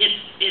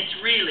it's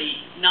really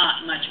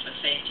not much of a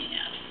safety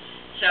net.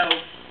 So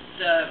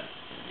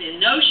the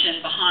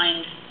notion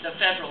behind the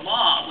federal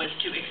law was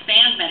to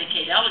expand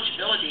Medicaid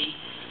eligibility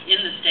in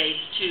the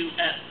states to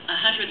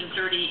 138%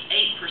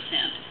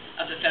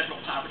 of the federal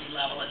poverty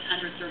level. It's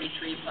 133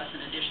 plus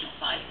an additional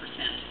 5%.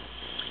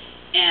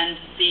 And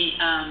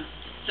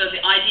so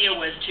the idea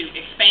was to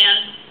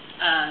expand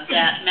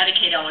that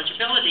Medicaid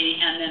eligibility,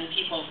 and then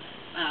people,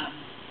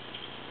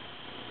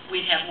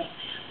 we'd have,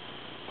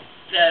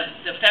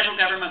 the federal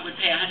government would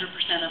pay 100%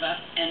 of it,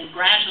 and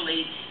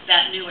gradually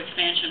that new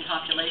expansion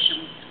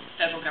population,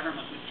 federal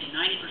government would pay 90%,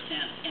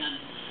 and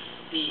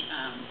the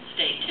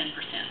state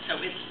 10%. So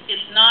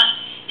it's not,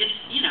 it's,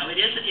 you know, it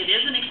is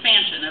an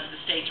expansion of the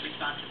state's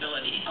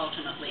responsibility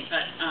ultimately,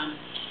 but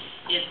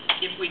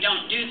if we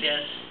don't do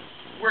this,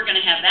 we're going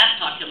to have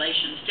that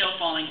population still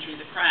falling through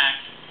the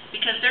cracks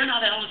because they're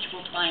not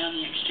eligible to buy on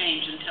the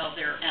exchange until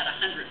they're at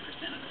 100%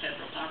 of the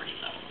federal poverty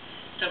level.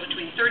 So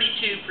between 32%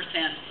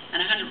 and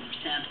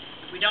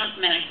 100%, if we don't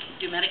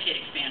do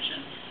Medicaid expansion,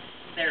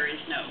 there is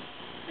no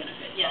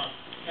benefit. Yes?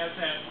 Has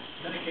that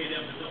Medicaid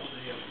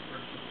eligibility of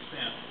 30%,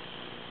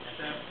 has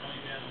that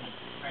only been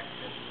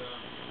practiced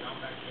down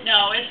back here?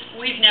 No,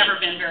 we've never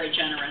been very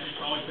generous.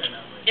 It's always been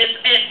that way.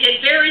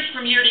 It varies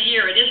from year to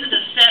year. It isn't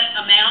a set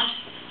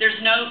amount. There's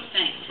no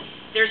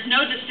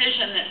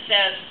decision that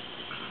says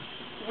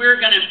we're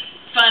going to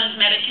fund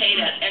Medicaid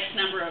at X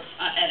number of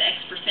at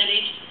X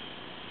percentage.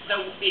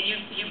 So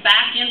you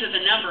back into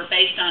the number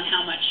based on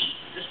how much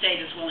the state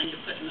is willing to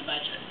put in the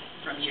budget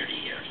from year to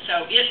year.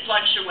 So it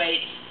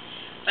fluctuates,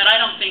 but I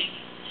don't think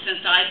since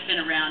I've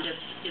been around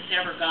it's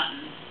ever gotten,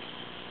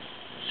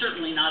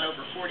 certainly not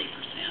over 40%,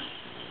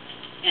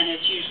 and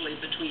it's usually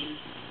between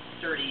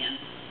 30 and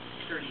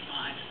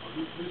 35.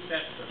 Who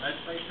sets the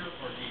legislature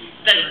or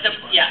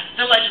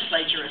the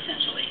legislature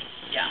essentially.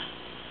 Yeah.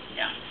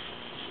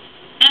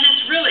 And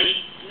it's really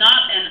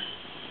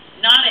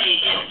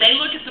if they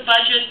look at the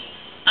budget,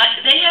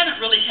 they haven't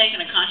really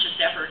taken a conscious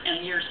effort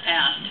in years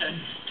past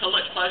to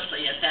look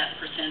closely at that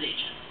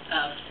percentage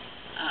of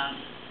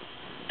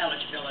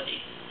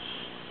eligibility.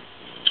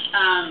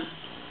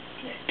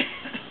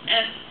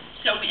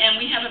 And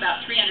we have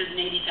about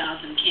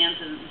 380,000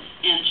 Kansans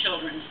and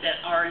children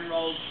that are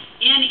enrolled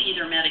in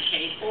either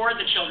Medicaid or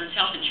the Children's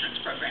Health Insurance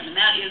Program, and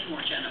that is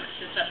more generous.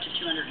 It's up to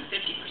 250%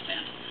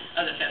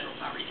 of the federal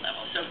poverty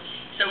level. So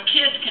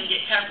kids can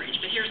get coverage,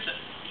 but here's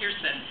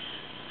the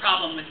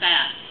problem with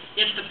that.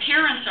 If the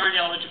parents aren't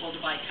eligible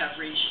to buy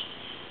coverage,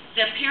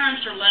 the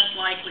parents are less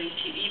likely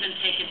to even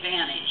take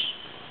advantage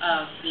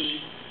of the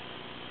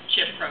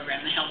CHIP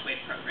program, the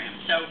HealthWave program.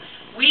 So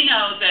we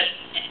know that,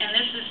 and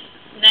this is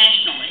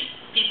nationally,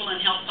 people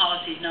in health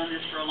policy have known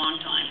this for a long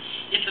time.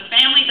 If the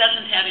family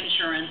doesn't have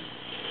insurance,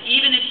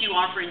 even if you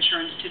offer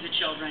insurance to the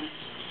children,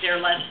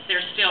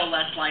 they're still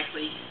less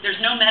likely. There's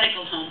no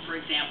medical home, for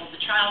example. The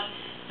child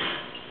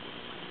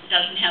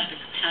doesn't have the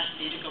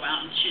capacity to go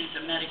out and choose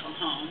a medical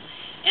home,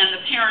 and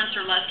the parents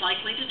are less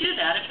likely to do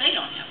that if they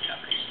don't have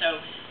coverage. So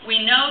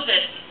we know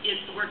that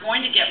we're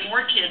going to get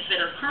more kids that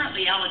are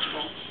currently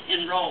eligible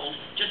enrolled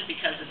just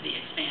because of the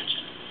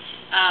expansion.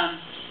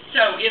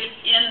 So if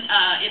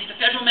the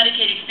federal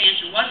Medicaid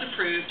expansion was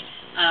approved,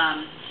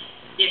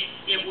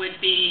 it would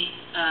be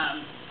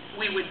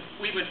we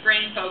would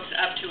bring folks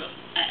up to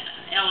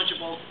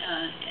eligible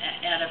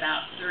at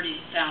about 30,000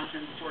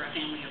 for a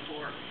family of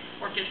 4,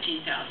 or 15,000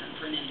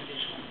 for an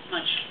individual,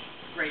 much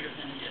greater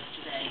than it is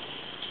today.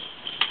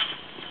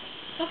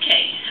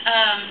 Okay,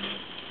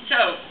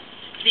 so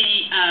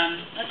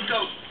let's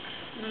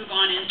move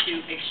on into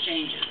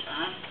exchanges.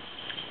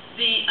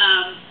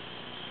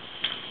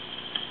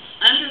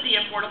 Under the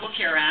Affordable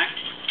Care Act,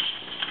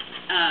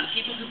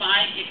 people who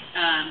buy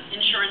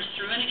insurance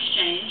through an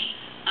exchange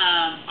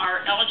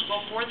are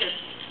eligible for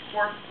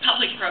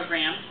public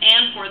programs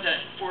and for the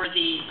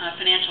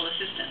financial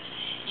assistance.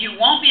 You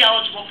won't be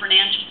eligible for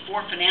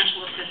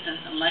financial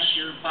assistance unless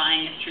you're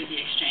buying it through the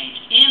exchange,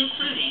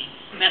 including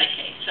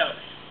Medicaid. So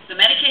the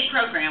Medicaid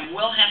program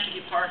will have to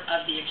be part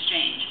of the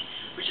exchange,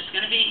 which is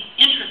going to be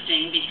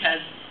interesting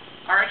because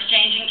our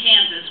exchange in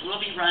Kansas will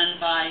be run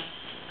by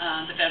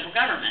the federal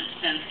government,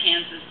 since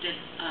Kansas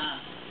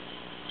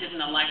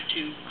didn't elect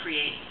to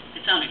create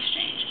its own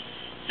exchange.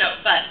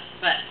 So, but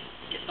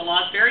the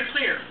law is very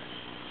clear.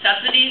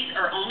 Subsidies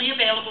are only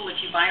available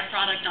if you buy a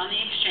product on the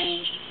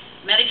exchange.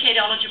 Medicaid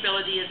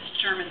eligibility is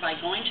determined by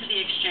going to the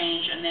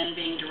exchange and then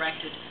being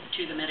directed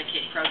to the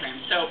Medicaid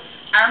program. So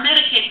our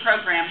Medicaid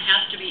program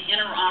has to be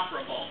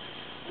interoperable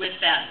with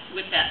that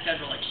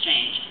federal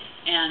exchange.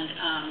 And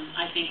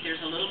I think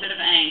there's a little bit of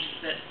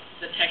angst that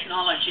the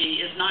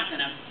technology is not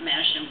going to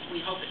mesh, and we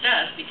hope it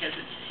does, because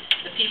it's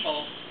the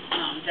people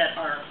that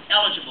are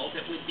eligible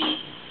that would be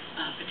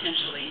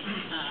potentially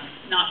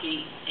not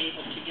being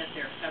able to get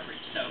their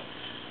coverage. So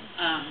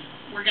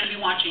we're going to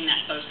be watching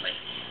that closely.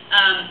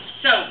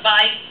 So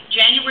by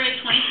January of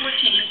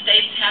 2014,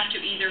 states have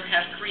to either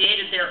have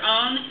created their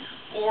own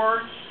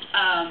or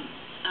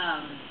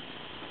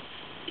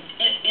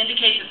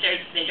indicate that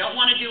they don't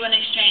want to do an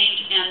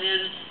exchange, and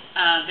then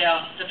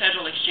the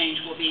federal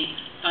exchange will be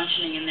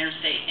functioning in their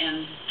state.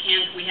 And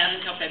we have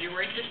until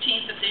February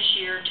 15th of this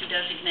year to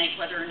designate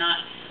whether or not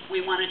we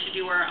wanted to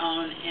do our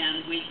own,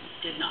 and we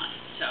did not.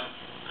 So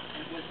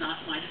it was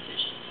not my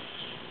decision.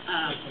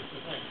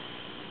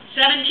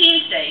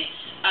 17 states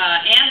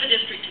and the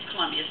District of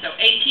Columbia, so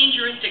 18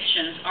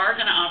 jurisdictions are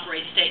going to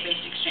operate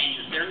state-based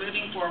exchanges. They're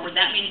moving forward.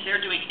 That means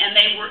they're doing, and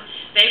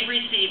they've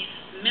received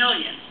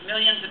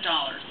millions of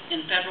dollars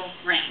in federal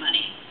grant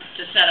money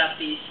to set up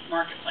these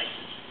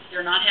marketplaces.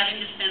 They're not having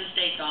to spend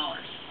state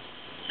dollars.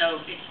 So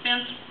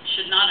expense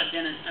should not have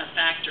been a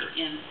factor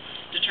in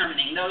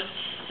determining those.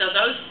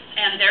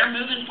 And they're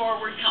moving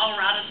forward.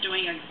 Colorado's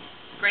doing a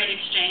great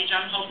exchange.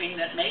 I'm hoping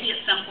that maybe at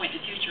some point in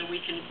the future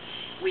we could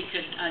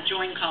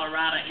join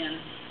Colorado in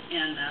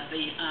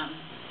the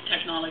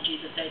technology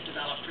that they've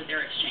developed for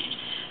their exchange.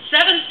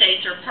 7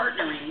 states are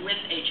partnering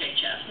with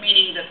HHS,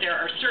 meaning that there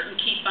are certain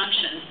key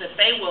functions that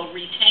they will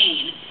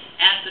retain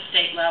at the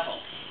state level.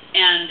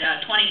 And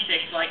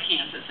 26, like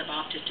Kansas, have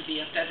opted to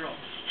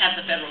have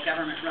the federal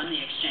government run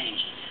the exchange.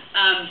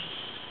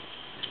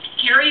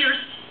 Carriers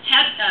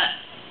had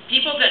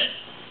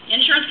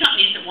insurance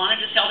companies that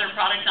wanted to sell their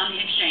products on the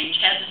exchange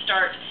had to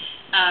start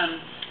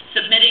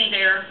submitting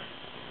their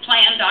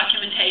plan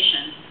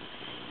documentation,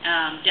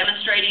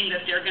 demonstrating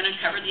that they're going to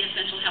cover the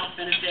essential health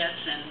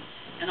benefits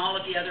and all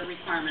of the other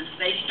requirements.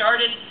 They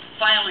started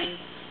filing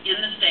in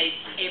the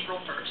states April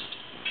 1st,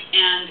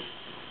 and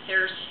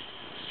they're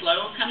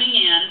slow coming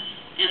in,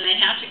 and they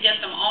have to get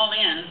them all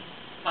in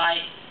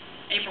by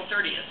April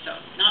 30th, so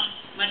not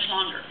much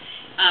longer.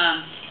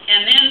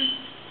 And then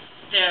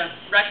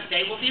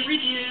they will be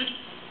reviewed.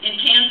 In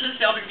Kansas,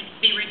 they'll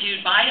be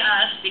reviewed by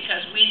us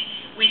because we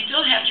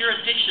still have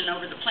jurisdiction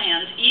over the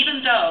plans,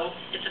 even though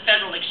it's a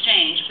federal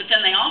exchange, but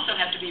then they also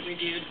have to be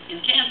reviewed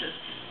in Kansas,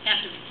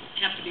 have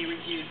to be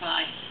reviewed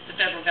by the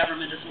federal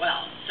government as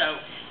well. So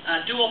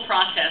dual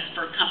process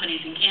for companies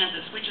in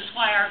Kansas, which is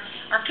why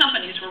our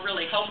companies were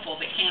really hopeful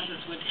that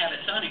Kansas would have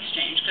its own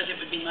exchange, because it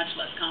would be much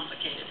less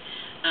complicated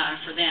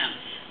for them.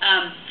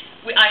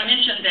 I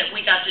mentioned that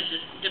we got to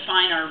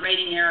define our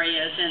rating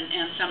areas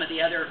and some of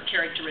the other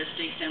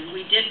characteristics, and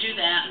we did do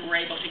that, and were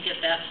able to get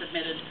that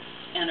submitted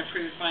and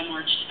approved by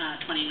March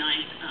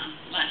 29th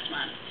last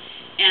month.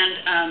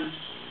 And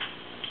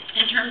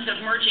in terms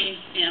of merging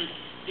in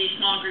the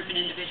small group and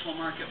individual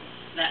market,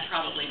 that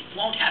probably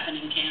won't happen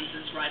in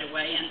Kansas right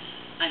away, and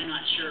I'm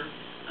not sure.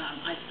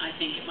 I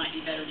think it might be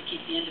better to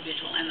keep the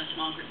individual and the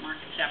small group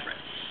market separate.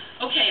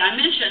 Okay, I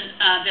mentioned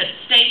that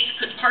states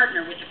could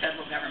partner with the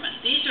federal government.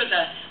 These are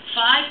the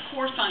 5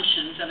 core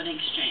functions of an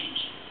exchange.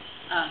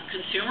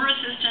 Consumer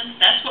assistance,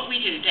 that's what we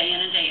do day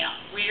in and day out.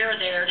 We are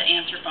there to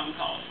answer phone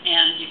calls,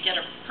 and you get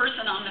a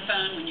person on the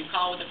phone when you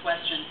call with a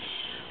question.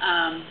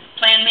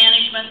 Plan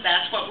management,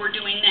 that's what we're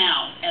doing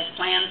now. As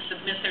plans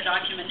submit their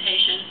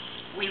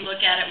documentation, we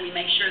look at it, we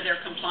make sure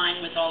they're complying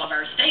with all of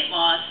our state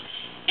laws,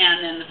 and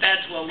then the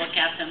feds will look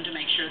at them to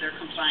make sure they're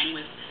complying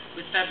with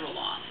federal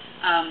law.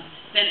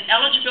 Then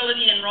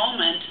eligibility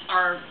enrollment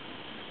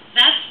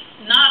that's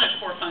not a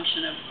core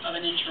function of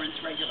an insurance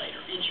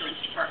regulator,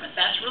 insurance department.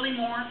 That's really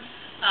more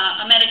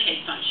a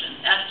Medicaid function.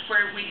 That's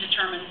where we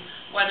determine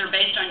whether,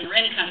 based on your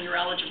income, you're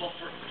eligible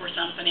for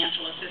some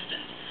financial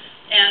assistance.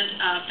 And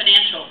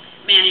financial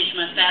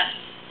management,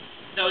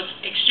 those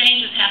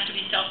exchanges have to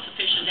be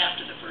self-sufficient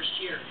after the first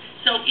year.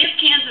 So if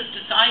Kansas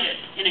decided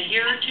in a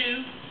year or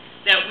two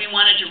that we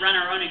wanted to run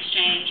our own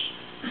exchange,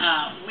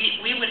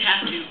 we would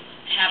have to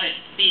have it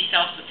be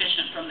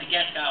self-sufficient from the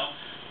get-go.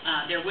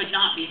 There would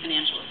not be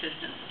financial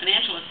assistance.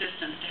 Financial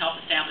assistance to help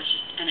establish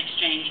an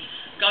exchange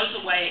goes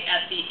away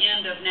at the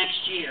end of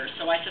next year.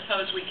 So I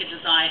suppose we could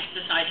decide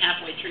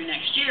halfway through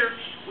next year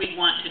we'd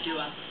want to do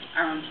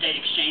our own state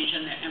exchange,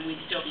 and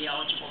we'd still be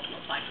eligible to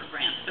apply for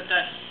grants. But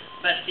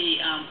the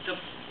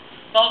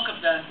bulk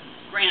of the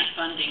grant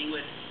funding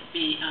would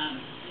be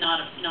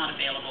not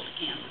available to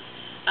Kansas.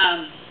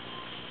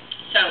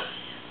 So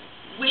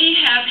we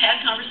have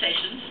had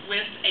conversations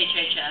with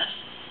HHS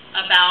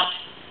about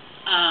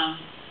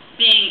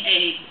being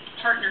a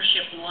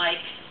partnership-like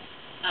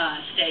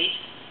state,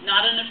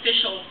 not an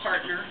official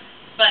partner,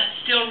 but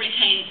still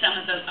retain some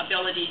of the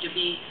ability to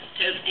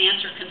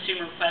answer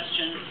consumer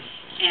questions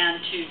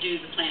and to do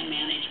the plan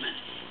management.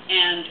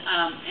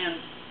 And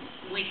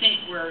we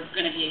think we're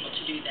going to be able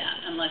to do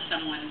that unless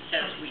someone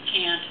says we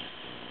can't.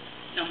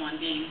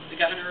 Someone being the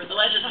governor or the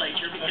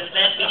legislature, because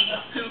that's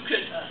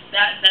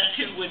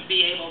who would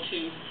be able to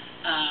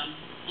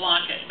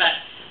block it.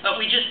 But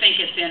we just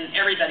think it's in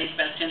everybody's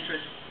best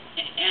interest,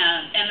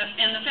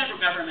 and the federal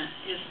government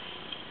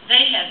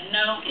they have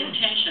no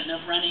intention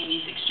of running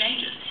these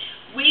exchanges.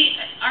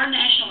 Our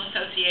national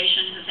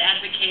association has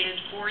advocated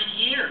for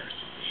years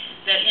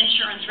that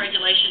insurance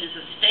regulation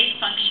is a state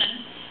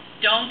function.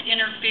 Don't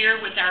interfere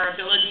with our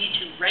ability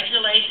to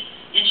regulate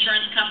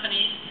insurance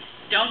companies.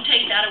 Don't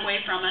take that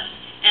away from us.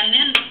 And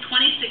then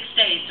 26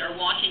 states are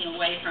walking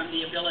away from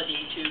the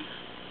ability to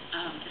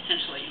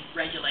essentially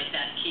regulate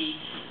that key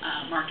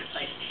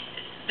marketplace.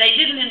 they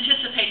didn't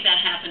anticipate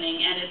that happening,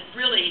 and it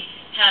really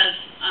has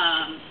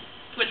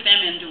put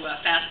them into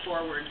a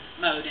fast-forward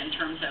mode in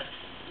terms of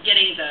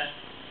getting the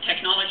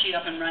technology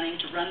up and running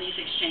to run these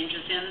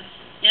exchanges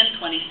in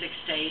 26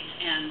 states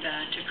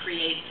and to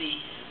create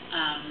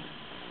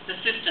the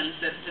systems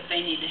that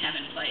they need to have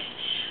in place.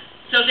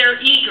 So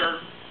they're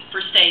eager for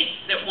states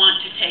that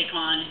want to take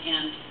on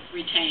and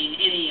retain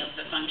any of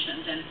the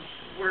functions, and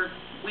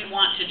we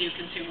want to do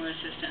consumer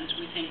assistance.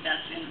 We think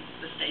that's in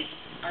the states,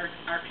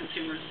 our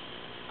consumers,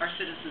 our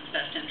citizens'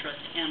 best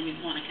interest, and we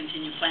want to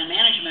continue plan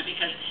management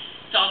because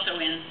it's also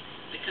in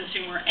the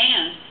consumer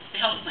and the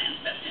health plan's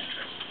best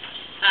interest.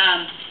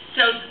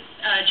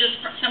 Just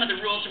some of the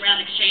rules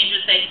around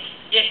exchanges,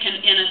 it can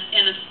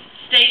in a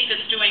state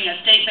that's doing a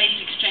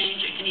state-based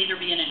exchange, it can either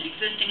be in an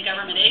existing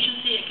government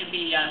agency, it can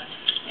be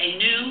a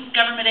new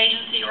government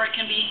agency, or it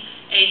can be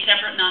a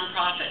separate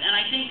nonprofit. And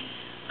I think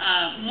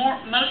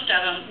most of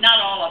them, not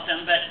all of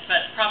them,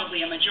 but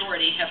probably a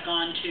majority, have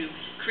gone to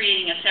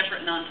creating a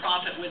separate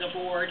nonprofit with a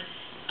board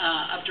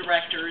of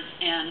directors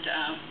and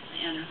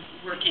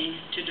working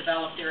to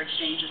develop their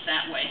exchanges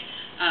that way.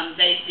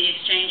 The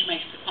exchange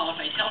makes the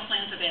qualified health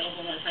plans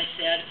available, as I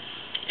said.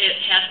 It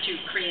has to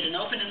create an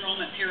open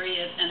enrollment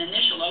period, an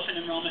initial open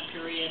enrollment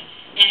period,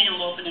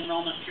 annual open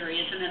enrollment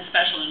periods, and then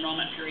special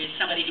enrollment periods.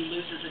 Somebody who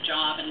loses a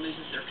job and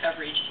loses their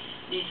coverage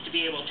needs to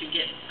be able to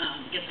get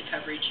the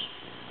coverage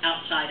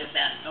outside of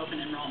that open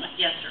enrollment.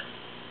 Yes, sir.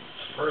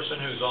 A person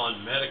who's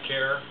on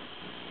Medicare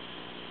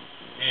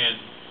and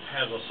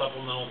has a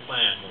supplemental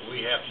plan, will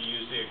we have to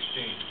use the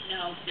exchange?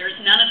 No, there's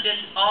none of this.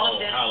 All of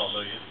this.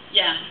 Hallelujah.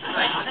 Yeah,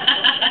 right.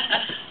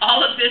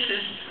 All of this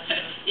is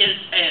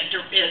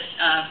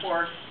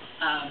for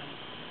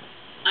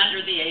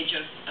under the age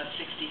of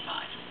 65.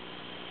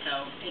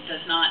 So it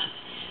does not.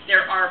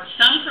 There are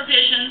some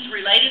provisions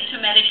related to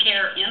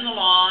Medicare in the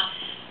law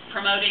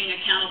promoting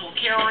accountable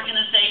care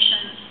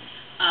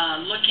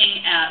organizations,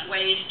 looking at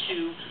ways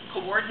to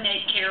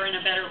coordinate care in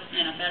a better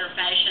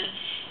fashion.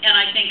 And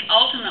I think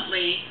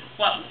ultimately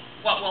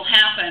what will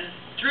happen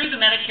through the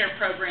Medicare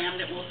program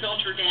that will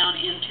filter down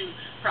into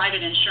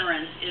private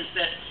insurance is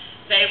that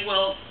they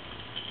will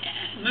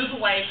move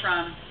away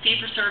from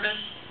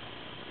fee-for-service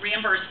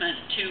reimbursement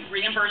to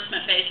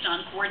reimbursement based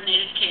on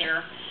coordinated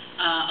care,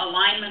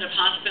 alignment of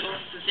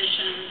hospitals,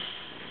 physicians,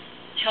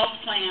 health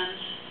plans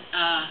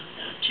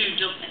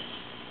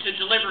to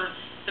deliver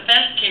the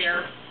best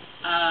care,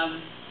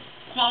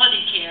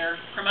 quality care,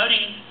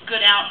 promoting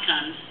good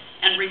outcomes,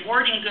 and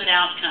rewarding good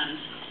outcomes,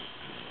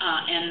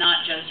 and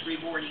not just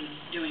rewarding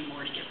doing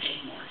more to get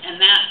paid more.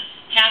 And that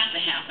has to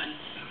happen.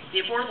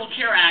 The Affordable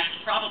Care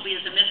Act probably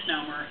is a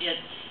misnomer.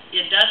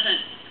 It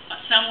doesn't,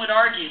 some would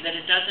argue that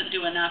it doesn't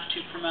do enough to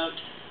promote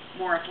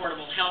more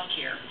affordable health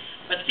care.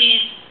 But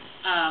these,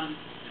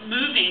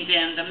 moving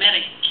then the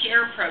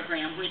Medicare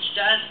program, which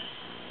does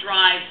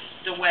drive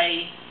the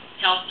way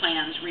health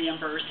plans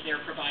reimburse their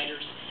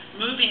providers,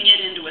 moving it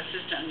into a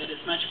system that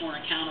is much more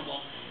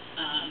accountable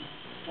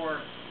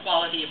for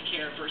quality of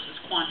care versus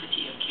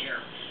quantity of care,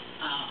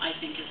 I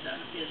think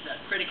is a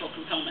critical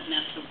component, and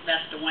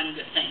that's the one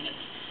good thing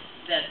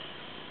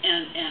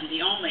and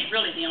the only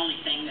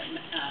thing that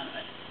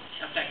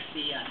affects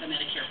the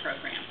Medicare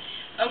program.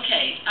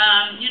 Okay,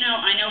 I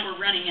know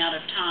we're running out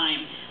of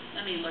time.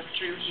 Let me look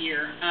through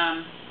here.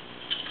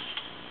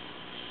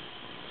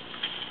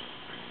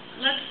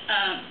 Let's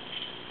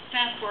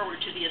fast forward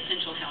to the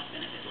essential health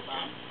benefits,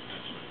 Bob.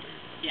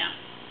 Yeah.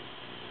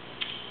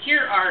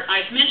 Here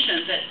I've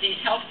mentioned that these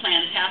health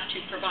plans have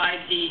to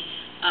provide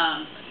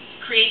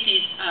create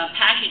these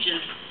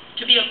packages.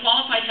 To be a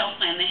qualified health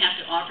plan, they have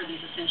to offer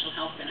these essential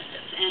health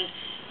benefits. And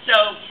so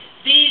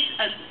these,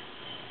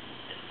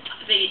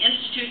 the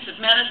Institutes of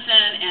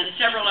Medicine and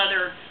several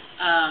other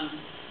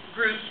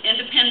groups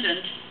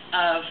independent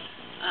of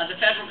the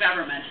federal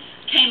government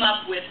came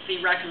up with the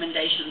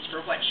recommendations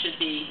for what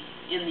should be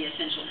in the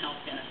essential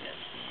health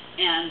benefits.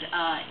 And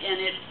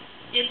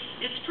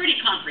it's pretty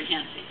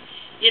comprehensive.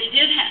 It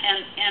did,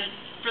 and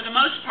for the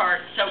most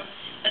part, so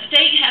a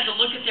state had to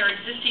look at their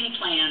existing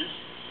plans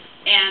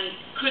and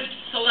could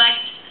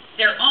select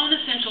their own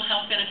essential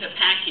health benefit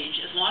package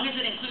as long as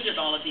it included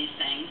all of these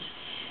things.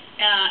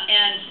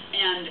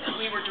 And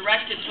we were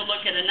directed to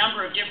look at a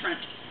number of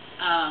different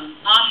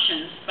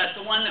options, but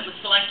the one that was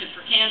selected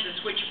for Kansas,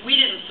 which we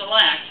didn't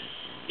select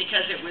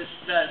because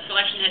the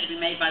selection had to be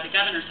made by the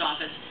governor's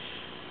office,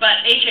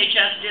 but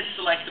HHS did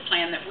select the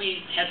plan that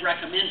we had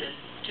recommended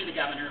to the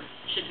governor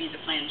should be the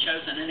plan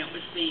chosen, and it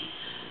was the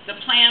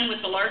plan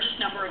with the largest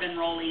number of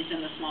enrollees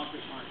in the small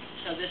group market.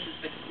 So this is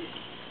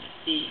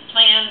the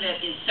plan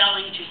that is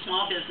selling to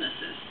small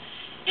businesses,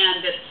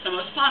 and it's the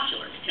most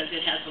popular because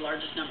it has the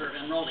largest number of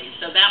enrollees.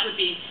 So that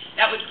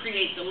would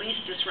create the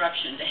least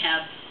disruption to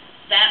have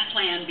that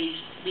plan be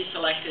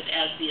selected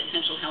as the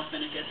essential health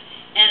benefits.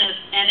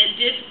 And it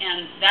did,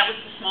 and that was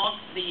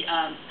the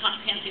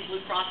comprehensive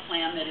Blue Cross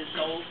plan that is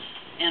sold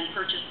and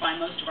purchased by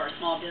most of our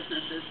small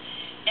businesses.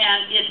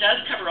 And it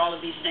does cover all of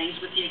these things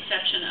with the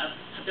exception of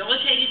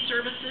habilitated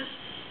services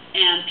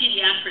and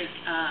pediatric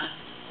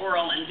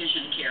oral and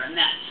vision care, and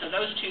so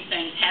those two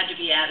things had to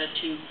be added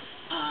to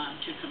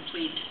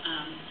complete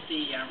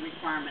the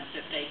requirement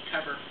that they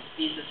cover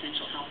these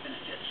essential health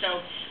benefits.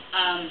 So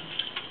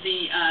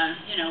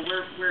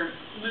we're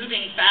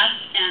moving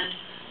fast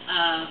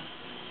and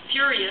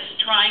furious,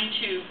 trying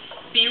to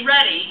be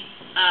ready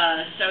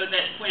so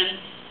that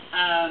when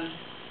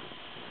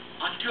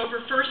October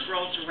 1st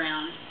rolls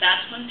around,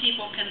 that's when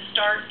people can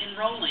start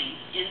enrolling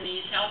in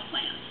these health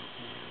plans.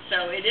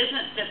 So it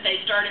isn't that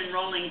they start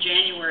enrolling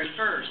January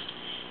 1st.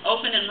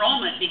 Open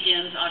enrollment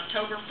begins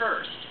October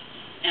 1st.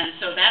 And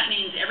so that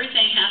means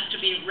everything has to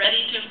be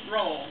ready to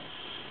roll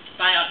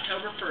by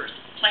October 1st.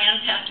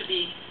 Plans have to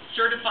be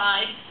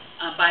certified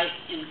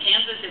in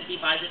Kansas, it'd be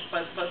by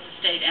both the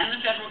state and the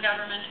federal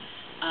government.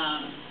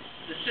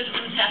 The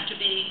systems have to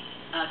be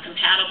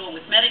compatible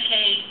with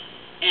Medicaid,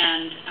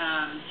 and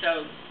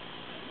so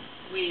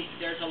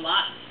there's a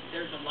lot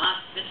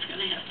that's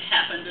going to have to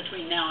happen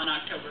between now and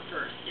October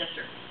 1st. Yes,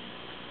 sir.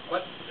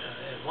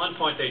 At one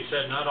point they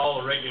said not all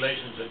the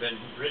regulations have been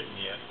written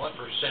yet. What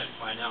percent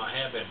by now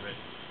have been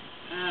written?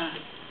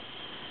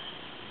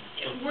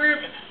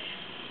 We're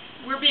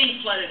being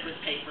flooded with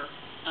paper.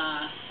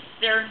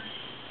 They've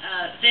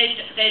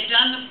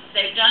done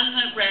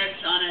the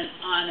regs on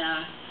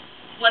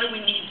what do we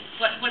need,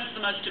 what's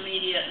the most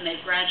immediate, and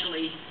they've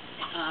gradually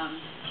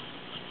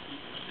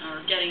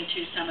are getting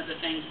to some of the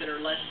things that are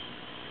less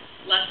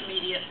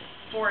immediate.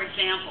 For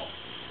example,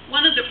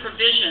 one of the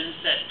provisions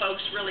that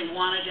folks really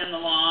wanted in the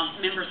law,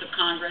 members of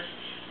Congress,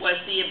 was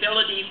the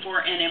ability for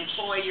an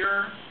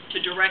employer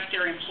to direct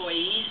their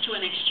employees to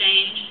an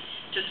exchange,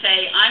 to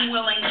say, I'm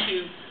willing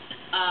to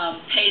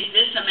pay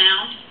this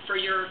amount for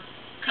your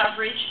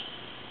coverage,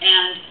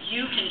 and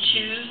you can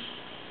choose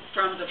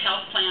from the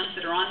health plans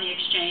that are on the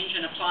exchange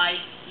and apply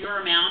your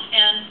amount,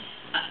 and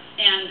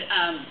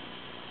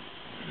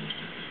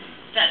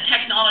that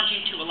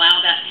technology to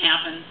allow that to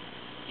happen,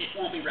 it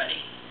won't be ready.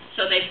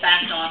 So they've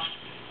backed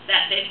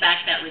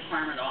that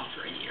requirement off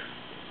for a year.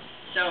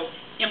 So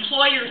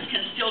employers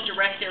can still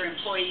direct their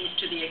employees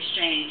to the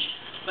exchange,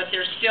 but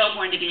they're still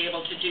going to be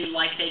able to do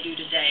like they do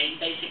today,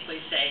 basically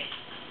say,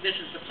 this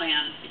is the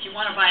plan. If you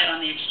want to buy it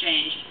on the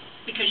exchange,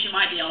 because you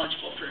might be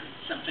eligible for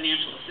some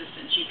financial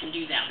assistance, you can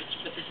do that, but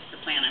this is the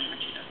plan I want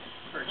you to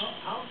purchase.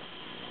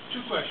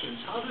 Two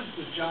questions. How does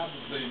the job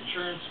of the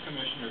insurance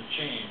commissioner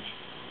change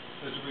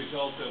as a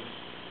result of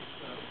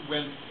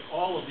when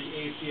all of the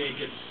ACA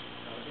gets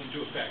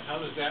into effect?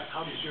 How does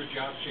your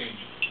job change?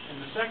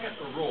 And the second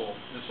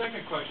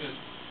question is,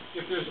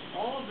 if there's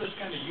all of this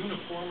kind of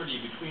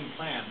uniformity between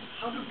plans,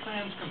 how do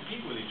plans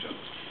compete with each other?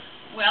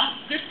 Well,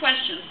 good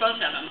questions, both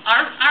of them.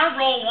 Our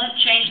role won't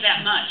change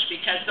that much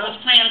because those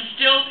plans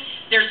still,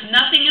 there's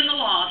nothing in the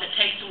law that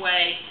takes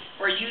away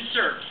or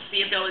usurps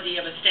the ability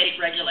of a state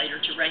regulator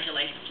to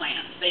regulate the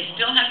plans. They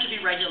still have to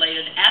be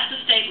regulated at the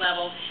state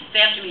level.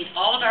 They have to meet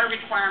all of our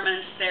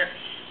requirements there.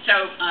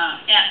 So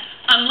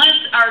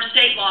unless our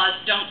state laws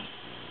aren't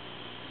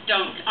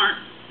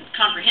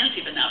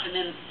comprehensive enough, and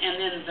then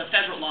the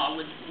federal law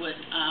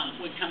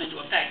would come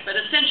into effect.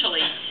 But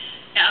essentially,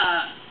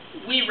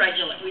 we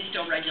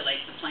still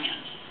regulate the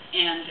plans,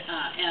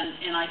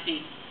 and I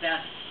think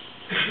that's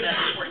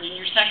important. And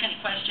your second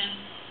question?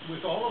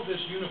 With all of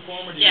this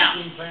uniformity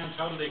between plans,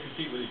 how do they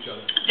compete with each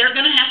other? They're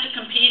going to have to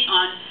compete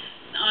on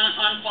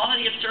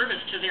quality of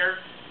service to their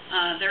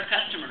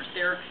customers,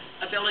 their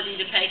ability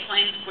to pay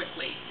claims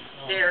quickly,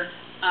 and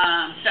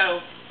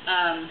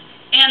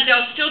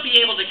they'll still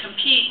be able to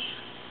compete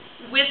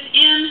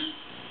within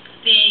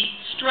the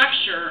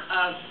structure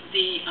of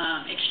the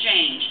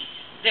exchange.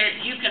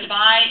 You can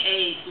buy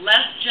a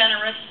less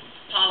generous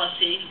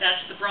policy,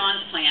 that's the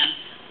bronze plan,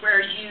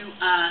 where you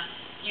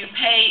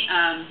pay,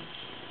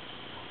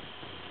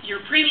 your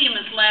premium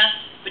is less,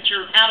 but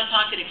your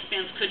out-of-pocket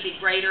expense could be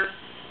greater.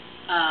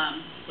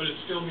 But it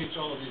still meets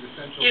all of these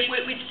essentials. It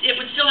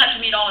would still have to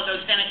meet all of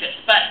those benefits,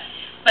 but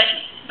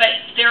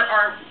there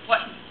are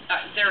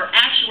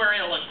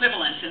actuarial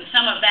equivalents, and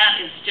some of that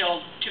is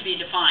still to be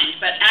defined.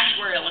 But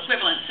actuarial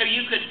equivalents, so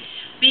you could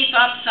beef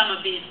up some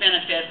of these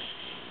benefits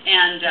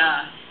and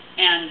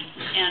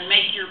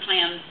make your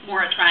plan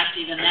more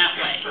attractive in that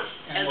way.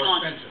 And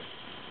more expensive.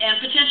 And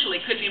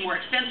potentially could be more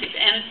expensive.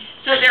 And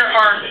so there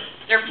are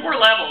 4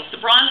 levels. The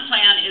bronze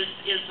plan is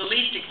the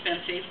least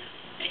expensive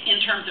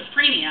in terms of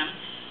premium,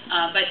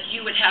 but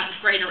you would have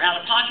greater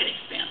out-of-pocket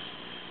expense.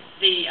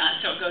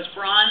 So it goes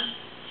bronze,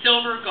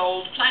 silver,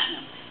 gold,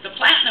 platinum. The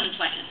platinum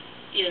plan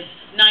is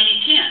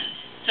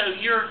 90/10. So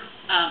your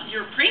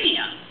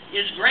premium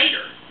is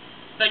greater,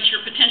 but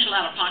your potential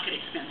out-of-pocket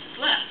expense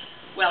is less.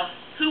 Well,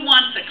 who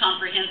wants that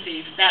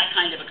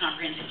kind of a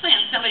comprehensive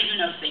plan? Somebody who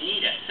knows they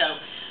need it. So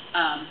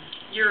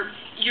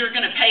you're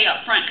going to pay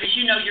up front because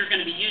you know you're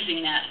going to be using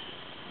that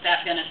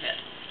benefit.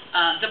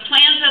 The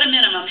plans at a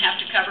minimum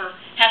have to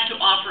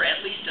offer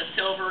at least a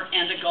silver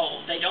and a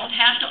gold. They don't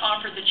have to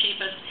offer the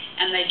cheapest,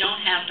 and they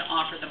don't have to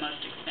offer the most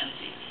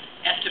expensive.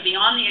 To be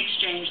on the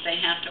exchange, they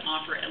have to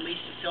offer at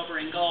least a silver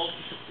and gold.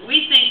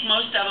 We think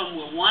most of them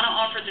will want to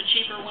offer the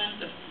cheaper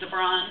one, the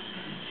bronze,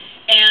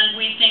 and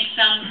we think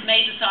some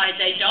may decide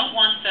they don't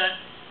want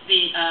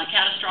the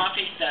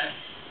catastrophic,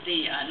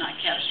 not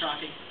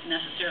catastrophic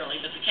necessarily,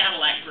 but the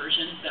Cadillac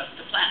version,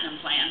 the Platinum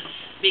plan,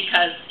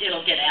 because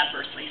it'll get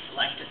adversely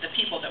selected, the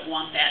people that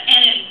want that,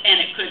 and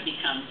it could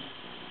become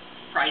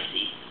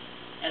pricey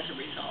as a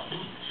result.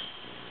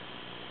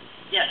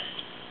 Yes?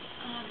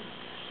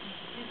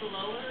 Do the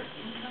lower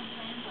income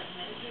plans like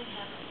Medicaid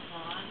have a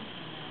bond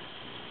and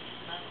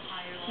a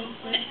higher level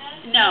like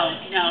that? No.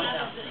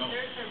 How does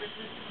their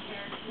services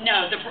compare to?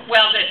 No, the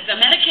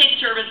Medicaid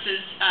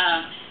services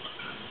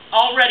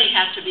already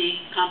have to be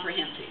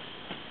comprehensive,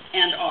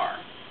 and are.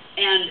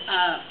 And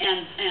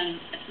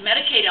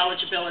Medicaid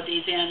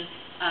eligibility then,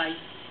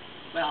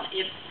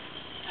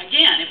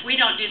 if we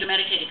don't do the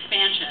Medicaid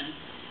expansion,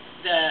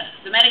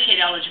 the Medicaid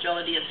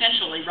eligibility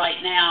essentially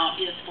right now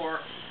is for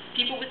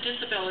people with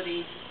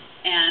disabilities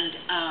and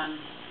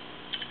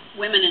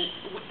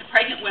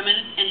pregnant women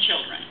and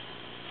children,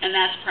 and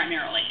that's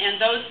primarily.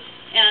 And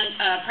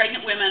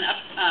pregnant women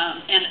up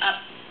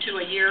to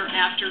a year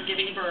after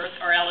giving birth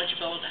are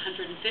eligible at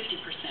 150%.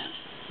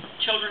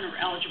 Children are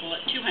eligible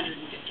at 250%.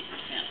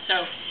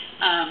 So,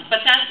 but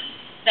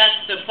that's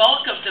the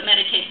bulk of the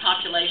Medicaid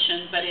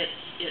population, but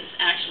it's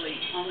actually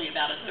only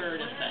about a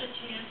third of What are the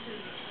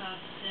chances of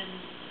them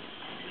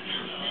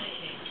expanding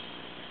Medicaid?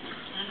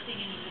 I'm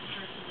thinking of this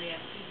personally.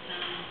 I have two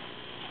sons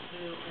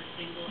who are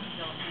single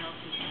adult males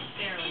who can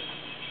barely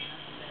make enough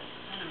of it.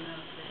 I don't know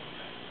if they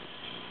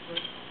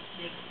would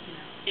make,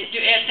 If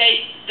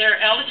they're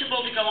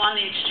eligible to go on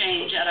the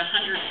exchange at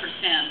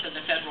 100% of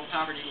the federal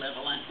poverty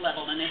level,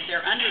 and if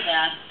they're under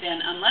that, then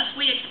unless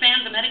we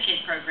expand the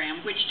Medicaid program,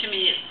 which to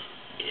me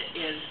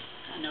is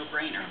a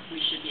no-brainer,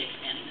 we should be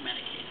expanding the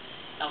Medicaid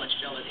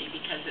eligibility,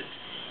 because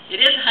it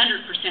is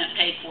 100%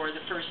 paid for the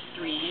first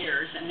 3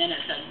 years, and then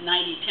it's a 10%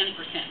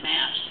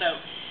 match. So,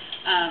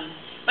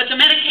 but the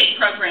Medicaid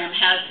program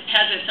has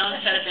its own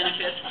set of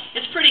benefits.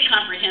 It's pretty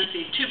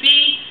comprehensive. To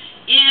be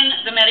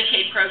in the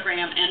Medicaid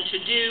program and to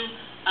do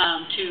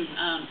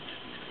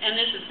and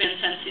this has been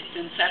since its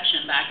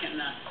inception back in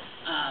the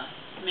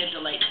mid to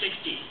late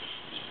 60s.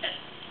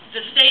 The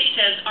state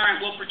says, all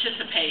right, we'll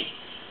participate,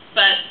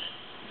 but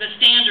the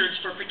standards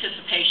for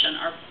participation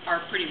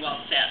are pretty well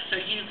set. So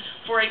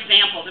for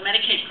example, the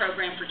Medicaid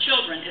program for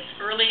children, it's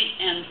early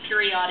and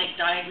periodic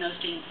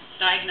diagnosis,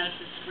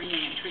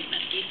 screening, and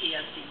treatment,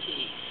 EPSCT,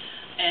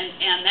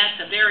 and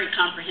that's a very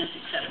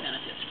comprehensive set of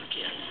benefits for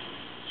kids.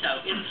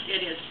 So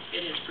it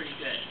is pretty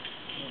good.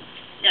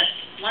 Yes,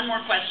 one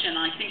more question.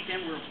 I think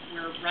then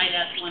we're right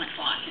at 1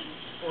 o'clock.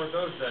 For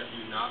those that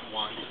do not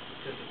want to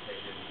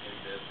participate in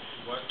this,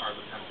 what are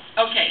the penalties?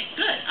 Okay,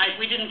 good.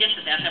 We didn't get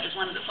to that. That was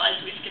one of the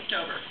slides we skipped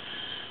over.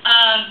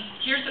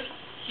 Here's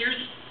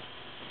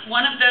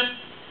one of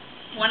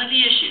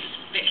the issues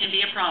that can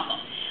be a problem.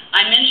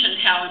 I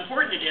mentioned how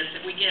important it is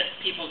that we get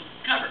people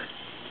covered,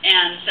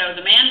 and so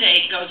the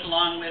mandate goes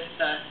along with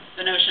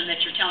the notion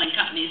that you're telling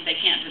companies they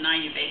can't deny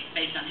you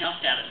based on health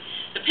status.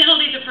 The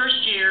penalty the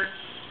first year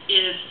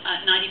is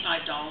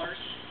 $95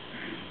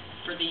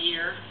 for the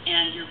year,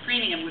 and your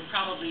premium would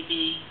probably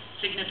be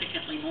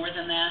significantly more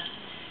than that,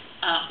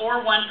 or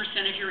 1%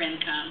 of your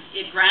income.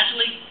 It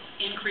gradually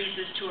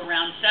increases to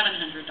around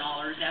 $700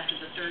 after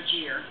the third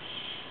year,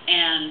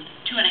 and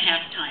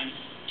 2.5%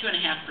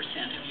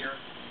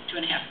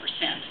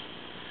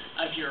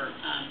 of your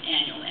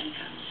annual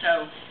income.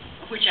 So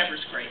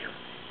whichever's greater.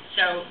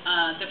 So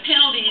the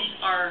penalties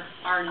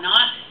are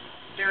not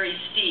very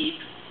steep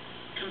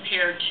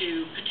compared to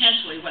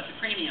potentially what the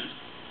premiums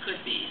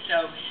could be.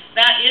 So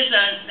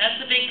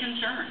that's a big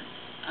concern,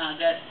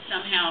 that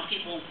somehow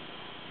people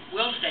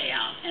will stay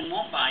out and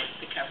won't buy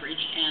the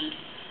coverage,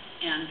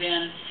 and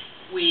then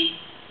we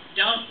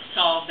don't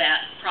solve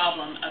that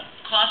problem of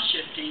cost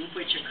shifting,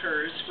 which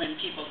occurs when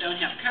people don't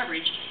have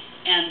coverage,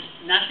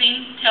 and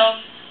nothing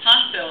tells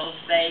hospitals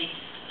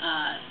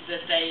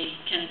that they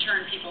can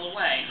turn people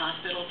away.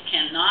 Hospitals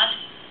cannot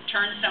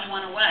turn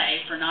someone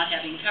away for not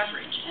having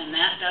coverage, and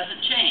that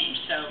doesn't change.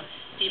 So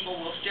people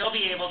will still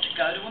be able to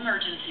go to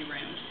emergency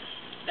rooms.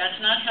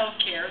 That's not health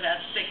care,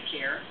 that's sick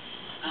care.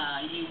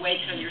 You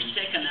wait till you're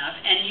sick enough,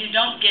 and you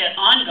don't get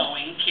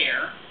ongoing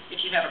care if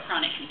you have a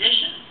chronic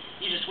condition.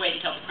 You just wait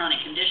until the chronic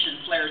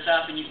condition flares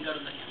up and you can go to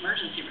the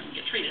emergency room and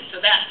get treated.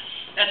 So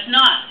that's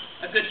not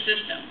a good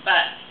system,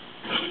 but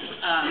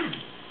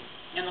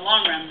in the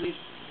long run,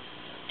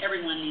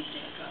 everyone needs to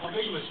have coverage. How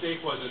big a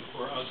mistake was it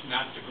for us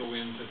not to go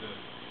into the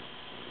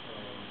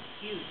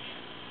huge.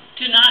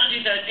 To not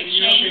do the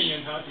exchange?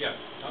 In your opinion,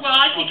 Well,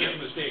 I think how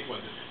big a mistake was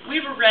it? We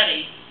were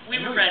ready.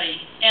 We were ready,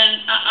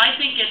 and I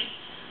think it.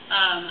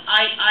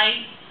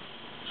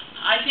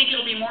 I think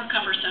it'll be more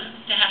cumbersome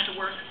to have to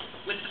work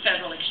with the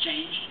federal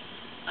exchange.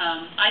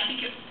 I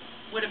think it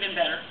would have been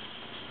better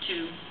to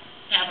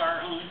have our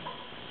own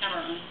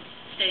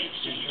state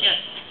exchange. Yes.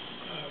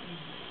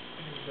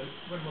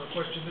 One more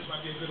question. This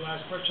might be a good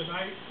last question.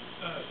 I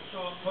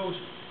saw a post,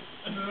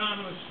 an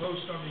anonymous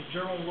post on the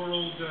Journal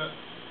World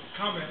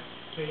comment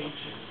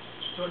page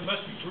So it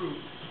must be true.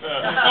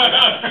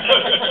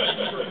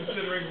 We're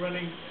considering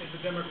running as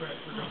a Democrat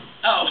for governor.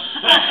 Oh.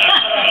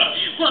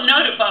 Well,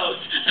 no to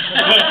both.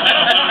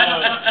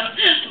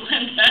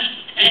 Linda,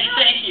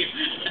 thank you.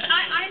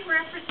 I'm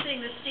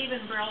referencing the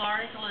Stephen Brill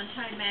article in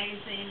Time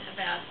Magazine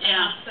about the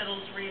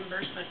hospital's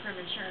reimbursement from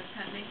insurance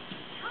companies.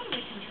 How do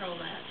we control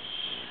that?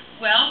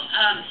 Well,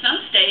 some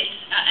states,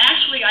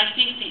 actually I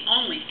think the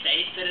only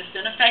state that has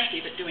been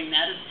effective at doing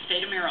that is the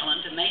state of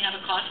Maryland, and they have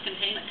a cost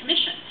containment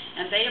commission,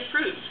 and they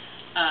approve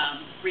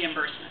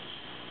reimbursements.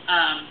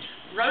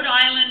 Rhode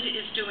Island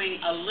is doing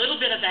a little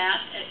bit of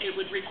that. It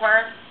would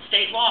require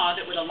state law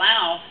that would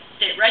allow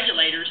state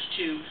regulators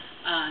to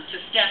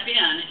step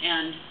in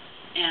and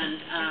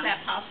Is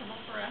that possible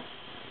for us?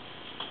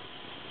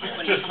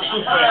 What do you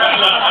think?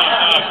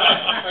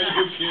 Are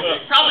you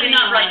kidding? Probably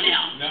not right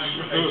now. No.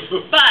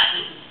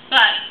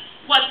 But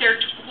what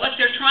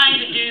they're trying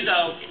to do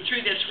though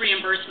through this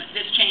reimbursement,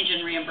 this change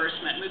in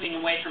reimbursement, moving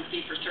away from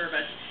fee for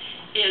service,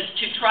 is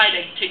to try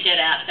to get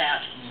at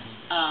that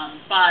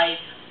by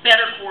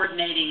better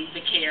coordinating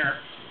the care.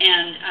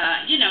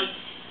 And you know,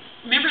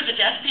 remember the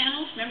death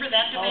panels? Remember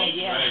that debate?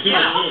 Oh, yeah.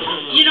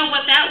 Yeah. You know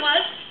what that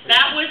was?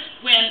 That was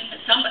when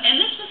and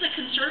this was a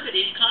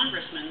conservative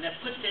congressman that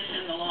put this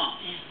in the law.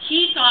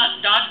 He thought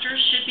doctors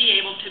should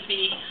be able to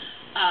be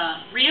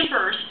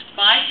reimbursed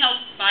by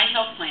health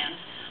plans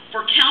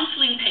for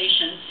counseling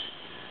patients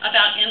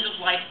about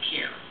end-of-life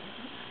care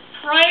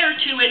prior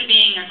to it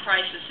being a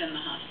crisis in the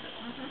hospital.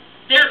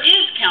 There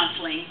is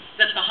counseling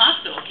that the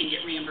hospital can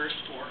get reimbursed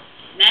for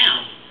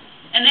now.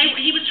 And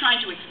he was trying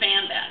to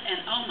expand that,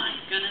 and oh my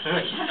goodness, I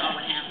just saw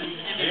what happened.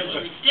 I mean, it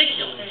was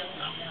ridiculous.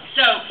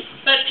 So,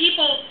 but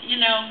people, you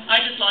know,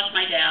 I just lost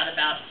my dad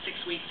about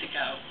 6 weeks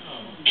ago,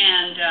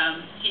 and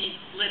he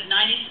lived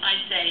 96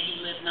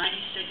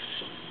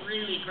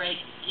 really great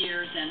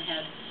years and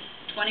had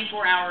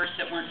 24 hours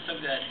that weren't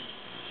so good.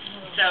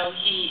 So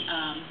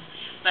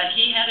but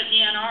he had a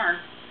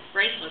DNR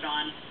bracelet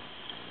on,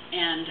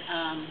 and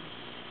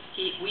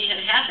we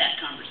had that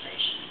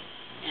conversation.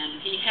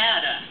 And he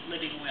had a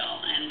living will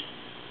and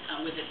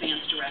with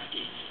advance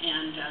directives,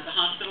 and the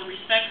hospital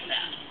respects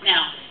that.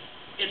 Now,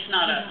 it's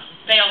not a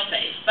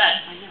fail-safe,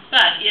 but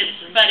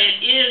it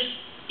is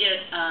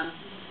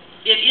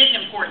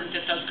important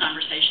that those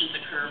conversations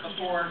occur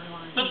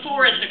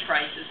before it's a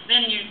crisis.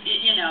 Then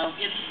you know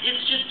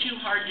it's just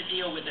too hard to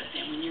deal with it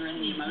then when you're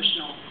in the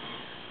emotional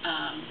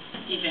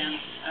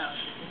events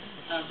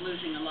of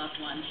losing a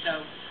loved one. So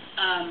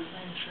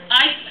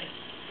I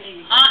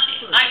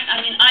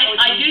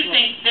do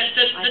think that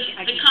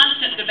the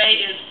constant debate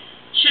is,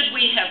 should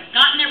we have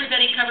gotten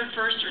everybody covered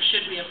first, or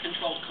should we have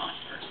controlled costs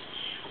first?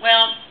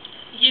 Well,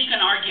 you can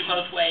argue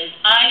both ways.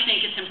 I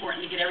think it's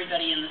important to get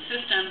everybody in the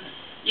system.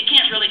 You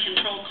can't really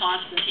control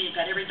costs until you've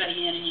got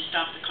everybody in and you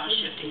stop the cost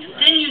shifting. And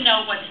then you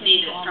know what's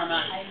needed from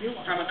a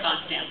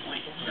cost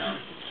standpoint. So,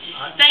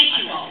 thank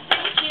you all.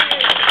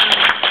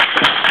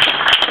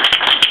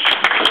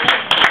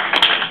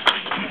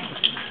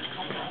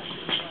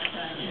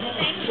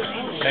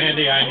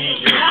 Sandy, I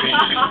need your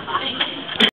opinion.